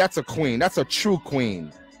 That's a queen. That's a true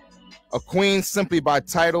queen. A queen simply by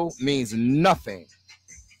title means nothing,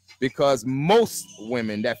 because most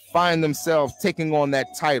women that find themselves taking on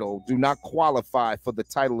that title do not qualify for the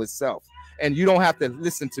title itself. And you don't have to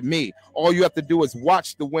listen to me. All you have to do is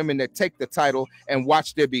watch the women that take the title and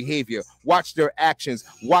watch their behavior, watch their actions,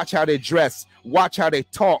 watch how they dress, watch how they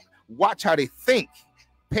talk, watch how they think.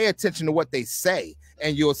 Pay attention to what they say,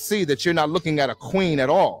 and you'll see that you're not looking at a queen at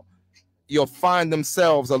all. You'll find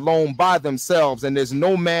themselves alone by themselves, and there's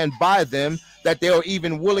no man by them that they're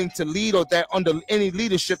even willing to lead, or they're under any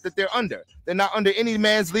leadership that they're under. They're not under any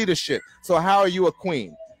man's leadership. So how are you a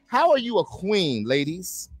queen? How are you a queen,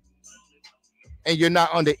 ladies? And you're not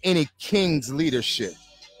under any king's leadership?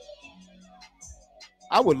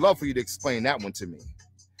 I would love for you to explain that one to me.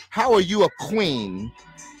 How are you a queen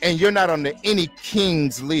and you're not under any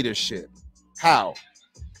king's leadership? How?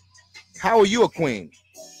 How are you a queen?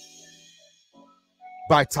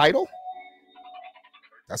 By title?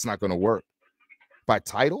 That's not going to work. By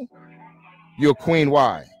title? You're a queen.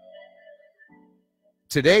 Why?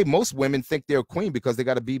 Today, most women think they're a queen because they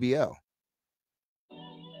got a BBL.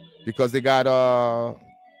 Because they got,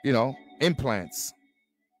 implants.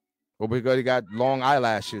 Or because they got long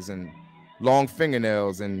eyelashes and long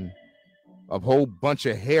fingernails and a whole bunch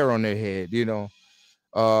of hair on their head, They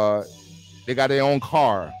got their own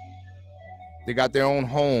car. They got their own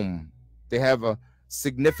home. They have a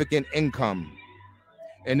significant income.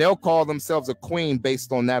 And they'll call themselves a queen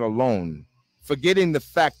based on that alone, forgetting the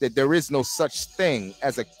fact that there is no such thing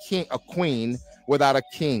as a queen without a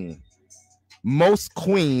king. Most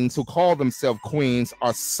queens who call themselves queens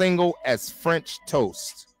are single as French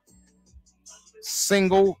toast.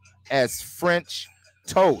 Single as French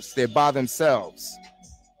toast. They're by themselves,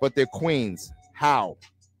 but they're queens. How?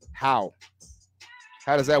 How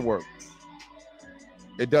does that work?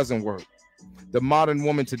 It doesn't work. The modern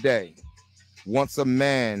woman today wants a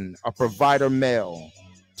man, a provider male,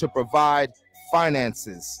 to provide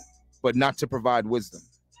finances, but not to provide wisdom.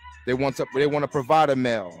 They want a provider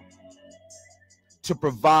male to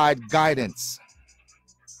provide guidance.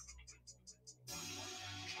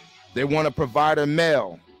 They want a provider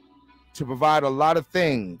male to provide a lot of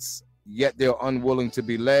things, yet they're unwilling to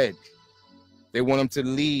be led. They want them to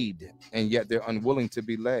lead, and yet they're unwilling to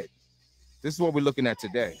be led. This is what we're looking at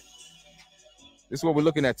today. This is what we're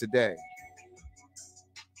looking at today.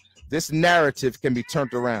 This narrative can be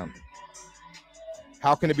turned around.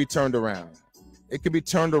 How can it be turned around? It can be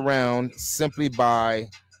turned around simply by,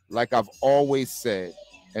 like I've always said,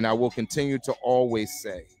 and I will continue to always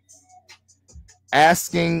say,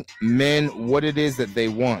 asking men what it is that they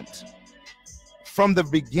want. From the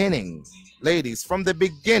beginning, ladies, from the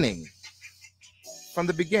beginning,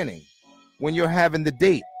 when you're having the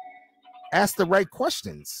date, ask the right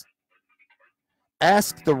questions.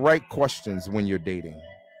 Ask the right questions when you're dating.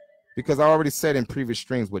 Because I already said in previous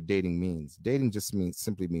streams what dating means. Dating just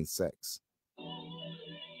simply means sex.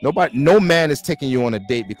 No man is taking you on a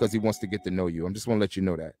date because he wants to get to know you. I'm just want to let you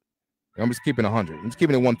know that. I'm just keeping 100. I'm just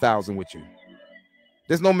keeping it 1,000 with you.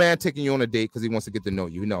 There's no man taking you on a date because he wants to get to know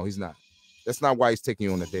you. No, he's not. That's not why he's taking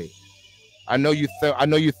you on a date. I know you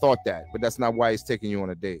thought that, but that's not why he's taking you on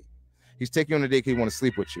a date. He's taking you on a date because he wants to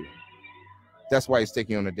sleep with you. That's why he's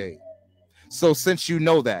taking you on a date. So since you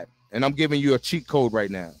know that, and I'm giving you a cheat code right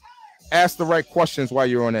now, ask the right questions while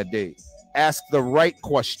you're on that date. Ask the right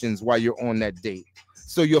questions while you're on that date.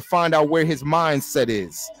 So you'll find out where his mindset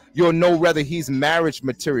is. You'll know whether he's marriage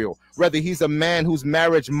material, whether he's a man who's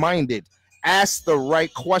marriage minded. Ask the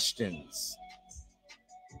right questions.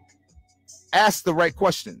 Ask the right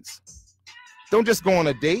questions. Don't just go on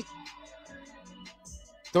a date.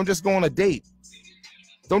 Don't just go on a date.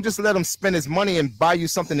 Don't just let him spend his money and buy you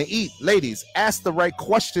something to eat. Ladies, ask the right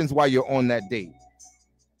questions while you're on that date.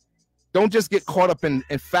 Don't just get caught up and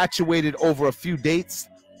infatuated over a few dates,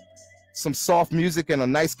 some soft music and a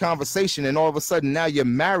nice conversation, and all of a sudden now you're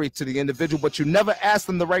married to the individual, but you never ask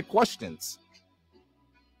them the right questions.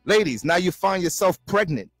 Ladies, now you find yourself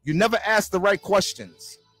pregnant. You never ask the right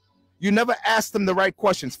questions. You never ask them the right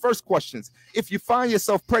questions. First questions. If you find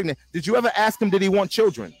yourself pregnant, did you ever ask him, did he want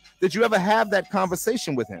children? Did you ever have that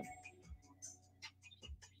conversation with him?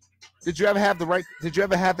 Did you ever have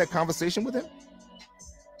that conversation with him?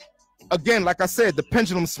 Again, like I said, the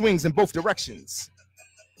pendulum swings in both directions.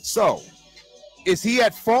 So, is he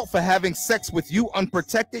at fault for having sex with you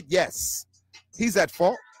unprotected? Yes. He's at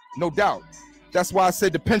fault, no doubt. That's why I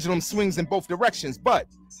said the pendulum swings in both directions. But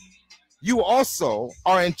you also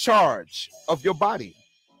are in charge of your body.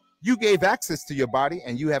 You gave access to your body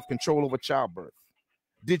and you have control over childbirth.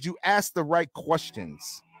 Did you ask the right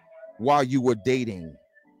questions while you were dating?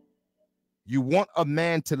 You want a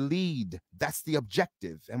man to lead. That's the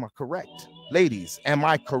objective. Am I correct? Ladies, am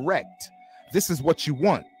I correct? This is what you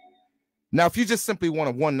want. Now, if you just simply want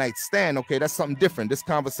a one-night stand, okay, that's something different. This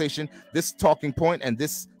conversation, this talking point, and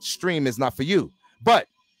this stream is not for you. But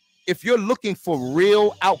if you're looking for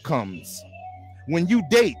real outcomes, when you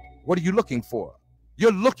date, what are you looking for?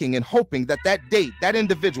 You're looking and hoping that that date, that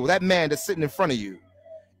individual, that man that's sitting in front of you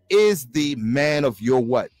is the man of your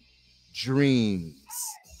what? Dreams.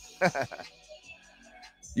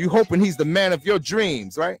 You hoping he's the man of your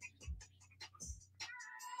dreams, right?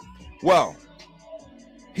 Well,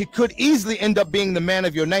 he could easily end up being the man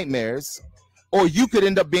of your nightmares, or you could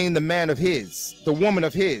end up being the man of his, the woman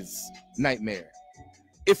of his nightmare,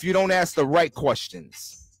 if you don't ask the right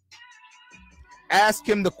questions. Ask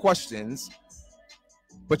him the questions,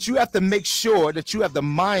 but you have to make sure that you have the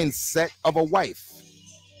mindset of a wife.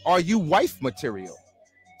 Are you wife material?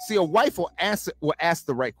 See, a wife will ask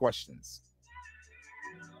the right questions.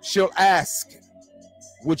 She'll ask,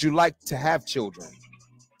 would you like to have children?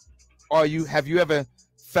 Have you ever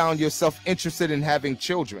found yourself interested in having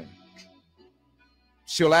children?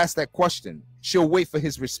 She'll ask that question. She'll wait for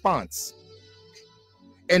his response.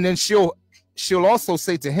 And then she'll also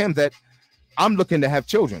say to him that I'm looking to have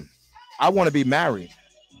children. I want to be married.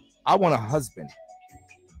 I want a husband.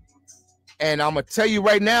 And I'm going to tell you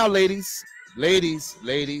right now, ladies,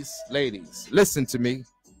 listen to me.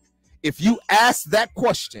 If you ask that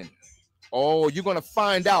question, oh, you're going to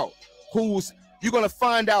find out who's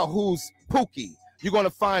Pookie. You're going to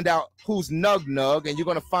find out who's Nug, and you're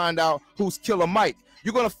going to find out who's Killer Mike.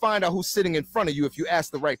 You're going to find out who's sitting in front of you if you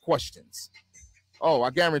ask the right questions. Oh, I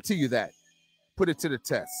guarantee you that. Put it to the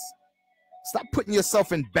test. Stop putting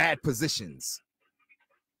yourself in bad positions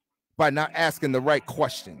by not asking the right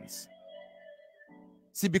questions.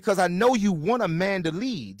 See, because I know you want a man to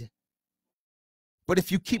lead, but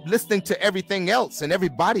if you keep listening to everything else and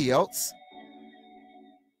everybody else,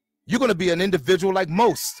 you're going to be an individual like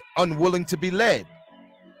most, unwilling to be led.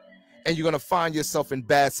 And you're going to find yourself in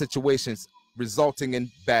bad situations, resulting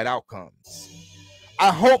in bad outcomes.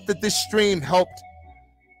 I hope that this stream helped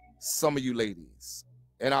some of you ladies.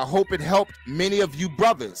 And I hope it helped many of you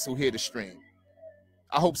brothers who hear the stream.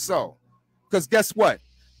 I hope so. Because guess what?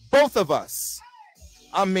 Both of us,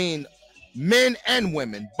 I mean, men and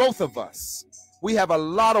women, both of us, we have a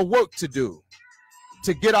lot of work to do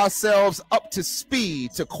to get ourselves up to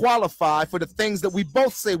speed, to qualify for the things that we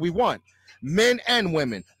both say we want. Men and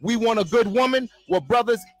women, we want a good woman. Well,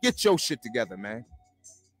 brothers, get your shit together, man.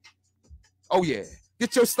 Oh, yeah.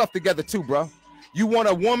 Get your stuff together too, bro. You want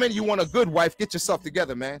a woman, you want a good wife, get yourself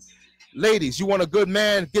together, man. Ladies, you want a good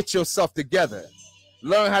man, get yourself together.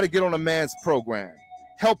 Learn how to get on a man's program.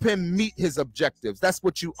 Help him meet his objectives. That's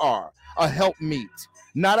what you are, a helpmeet,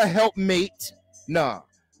 not a helpmate. Nah,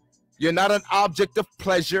 you're not an object of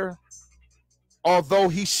pleasure, although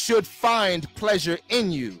he should find pleasure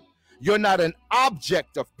in you. You're not an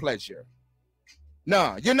object of pleasure.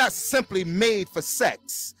 Nah, you're not simply made for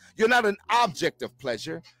sex. You're not an object of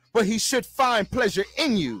pleasure, but he should find pleasure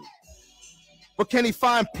in you. But can he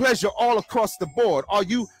find pleasure all across the board?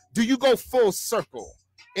 Do you go full circle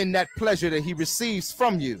in that pleasure that he receives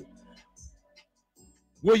from you?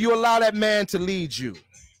 Will you allow that man to lead you?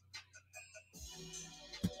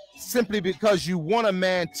 Simply because you want a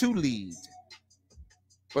man to lead,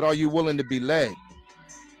 but are you willing to be led?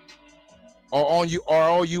 Or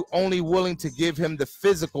are you only willing to give him the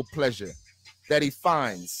physical pleasure that he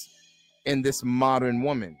finds in this modern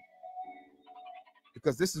woman?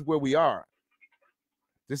 Because this is where we are.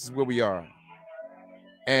 This is where we are.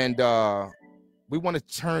 And we want to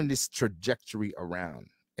turn this trajectory around,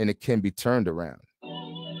 and it can be turned around.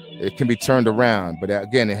 It can be turned around, but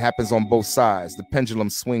again, it happens on both sides. The pendulum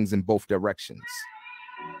swings in both directions.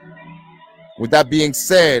 With that being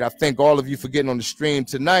said, I thank all of you for getting on the stream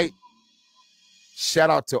tonight.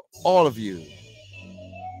 Shout out to all of you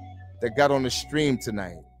that got on the stream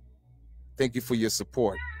tonight. Thank you for your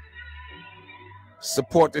support.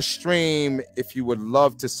 Support the stream if you would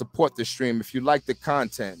love to support the stream. If you like the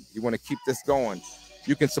content, you want to keep this going,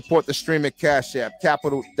 you can support the stream at Cashapp,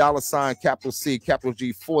 capital $, capital C, capital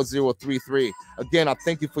G 4033. Again, I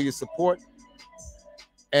thank you for your support.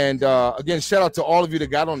 And again, shout out to all of you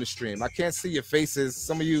that got on the stream. I can't see your faces.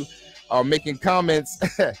 Some of you are making comments.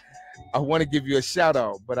 I want to give you a shout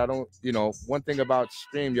out, but I don't, one thing about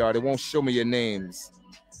StreamYard, it won't show me your names.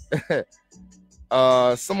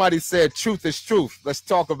 Somebody said truth is truth. Let's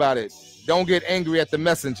talk about it. Don't get angry at the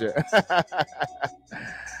messenger.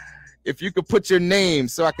 If you could put your name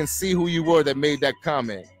so I can see who you were that made that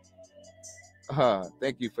comment.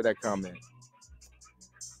 Thank you for that comment.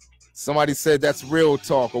 Somebody said that's real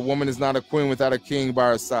talk. A woman is not a queen without a king by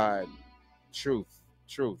her side. Truth,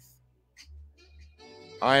 truth.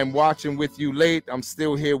 I am watching with you late. I'm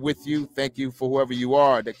still here with you. Thank you for whoever you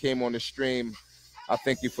are that came on the stream. I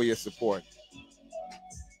thank you for your support.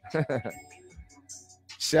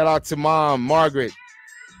 Shout out to Mom, Margaret.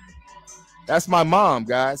 That's my mom,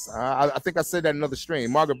 guys. I think I said that in another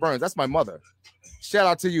stream. Margaret Burns, that's my mother. Shout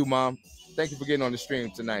out to you, Mom. Thank you for getting on the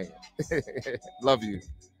stream tonight. Love you.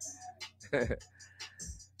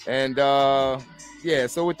 And yeah,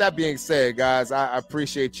 so with that being said, guys, I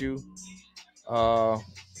appreciate you.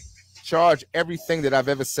 Charge everything that I've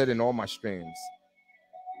ever said in all my streams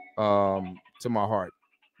to my heart,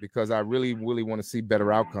 because I really, really want to see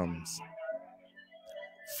better outcomes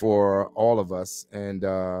for all of us. And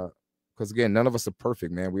because again, none of us are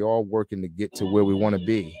perfect, man. We all working to get to where we want to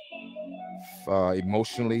be,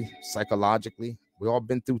 emotionally, psychologically. We all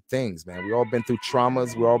been through things, man. We all been through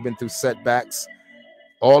traumas. We all been through setbacks,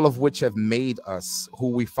 all of which have made us who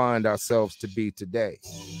we find ourselves to be today.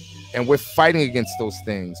 And we're fighting against those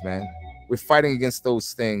things, man. We're fighting against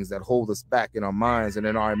those things that hold us back in our minds and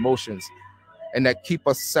in our emotions, and that keep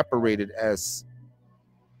us separated as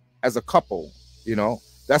a couple.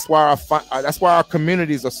 That's why our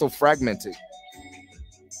communities are so fragmented.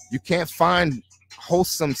 You can't find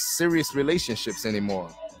wholesome, serious relationships anymore.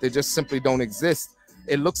 They just simply don't exist.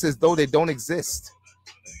 It looks as though they don't exist.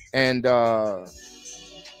 And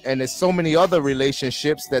there's so many other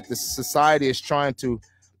relationships that the society is trying to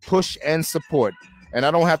push and support. And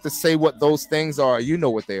I don't have to say what those things are. You know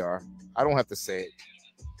what they are. I don't have to say it.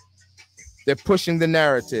 They're pushing the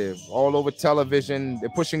narrative all over television. They're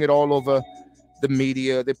pushing it all over the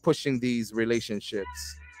media. They're pushing these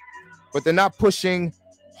relationships, but they're not pushing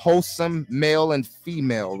wholesome male and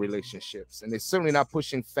female relationships. And they're certainly not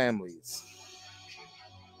pushing families.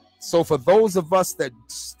 So for those of us that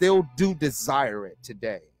still do desire it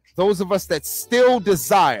today, those of us that still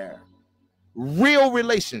desire real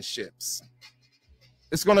relationships,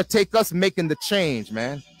 it's going to take us making the change,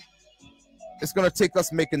 man. It's going to take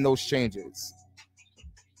us making those changes.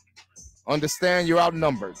 Understand you're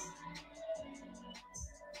outnumbered.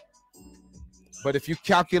 But if you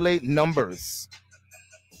calculate numbers,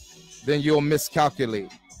 then you'll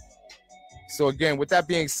miscalculate. So again, with that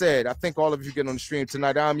being said, I thank all of you getting on the stream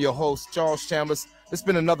tonight. I'm your host, Charles Chambers. It's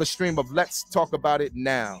been another stream of Let's Talk About It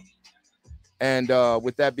Now. And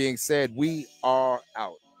with that being said, we are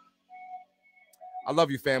out. I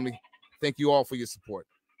love you, family. Thank you all for your support.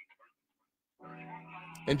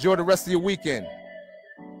 Enjoy the rest of your weekend.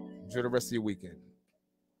 Enjoy the rest of your weekend.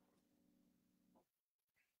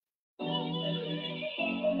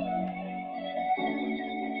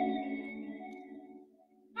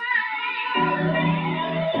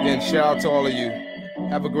 Again, shout out to all of you.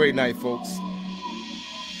 Have a great night, folks.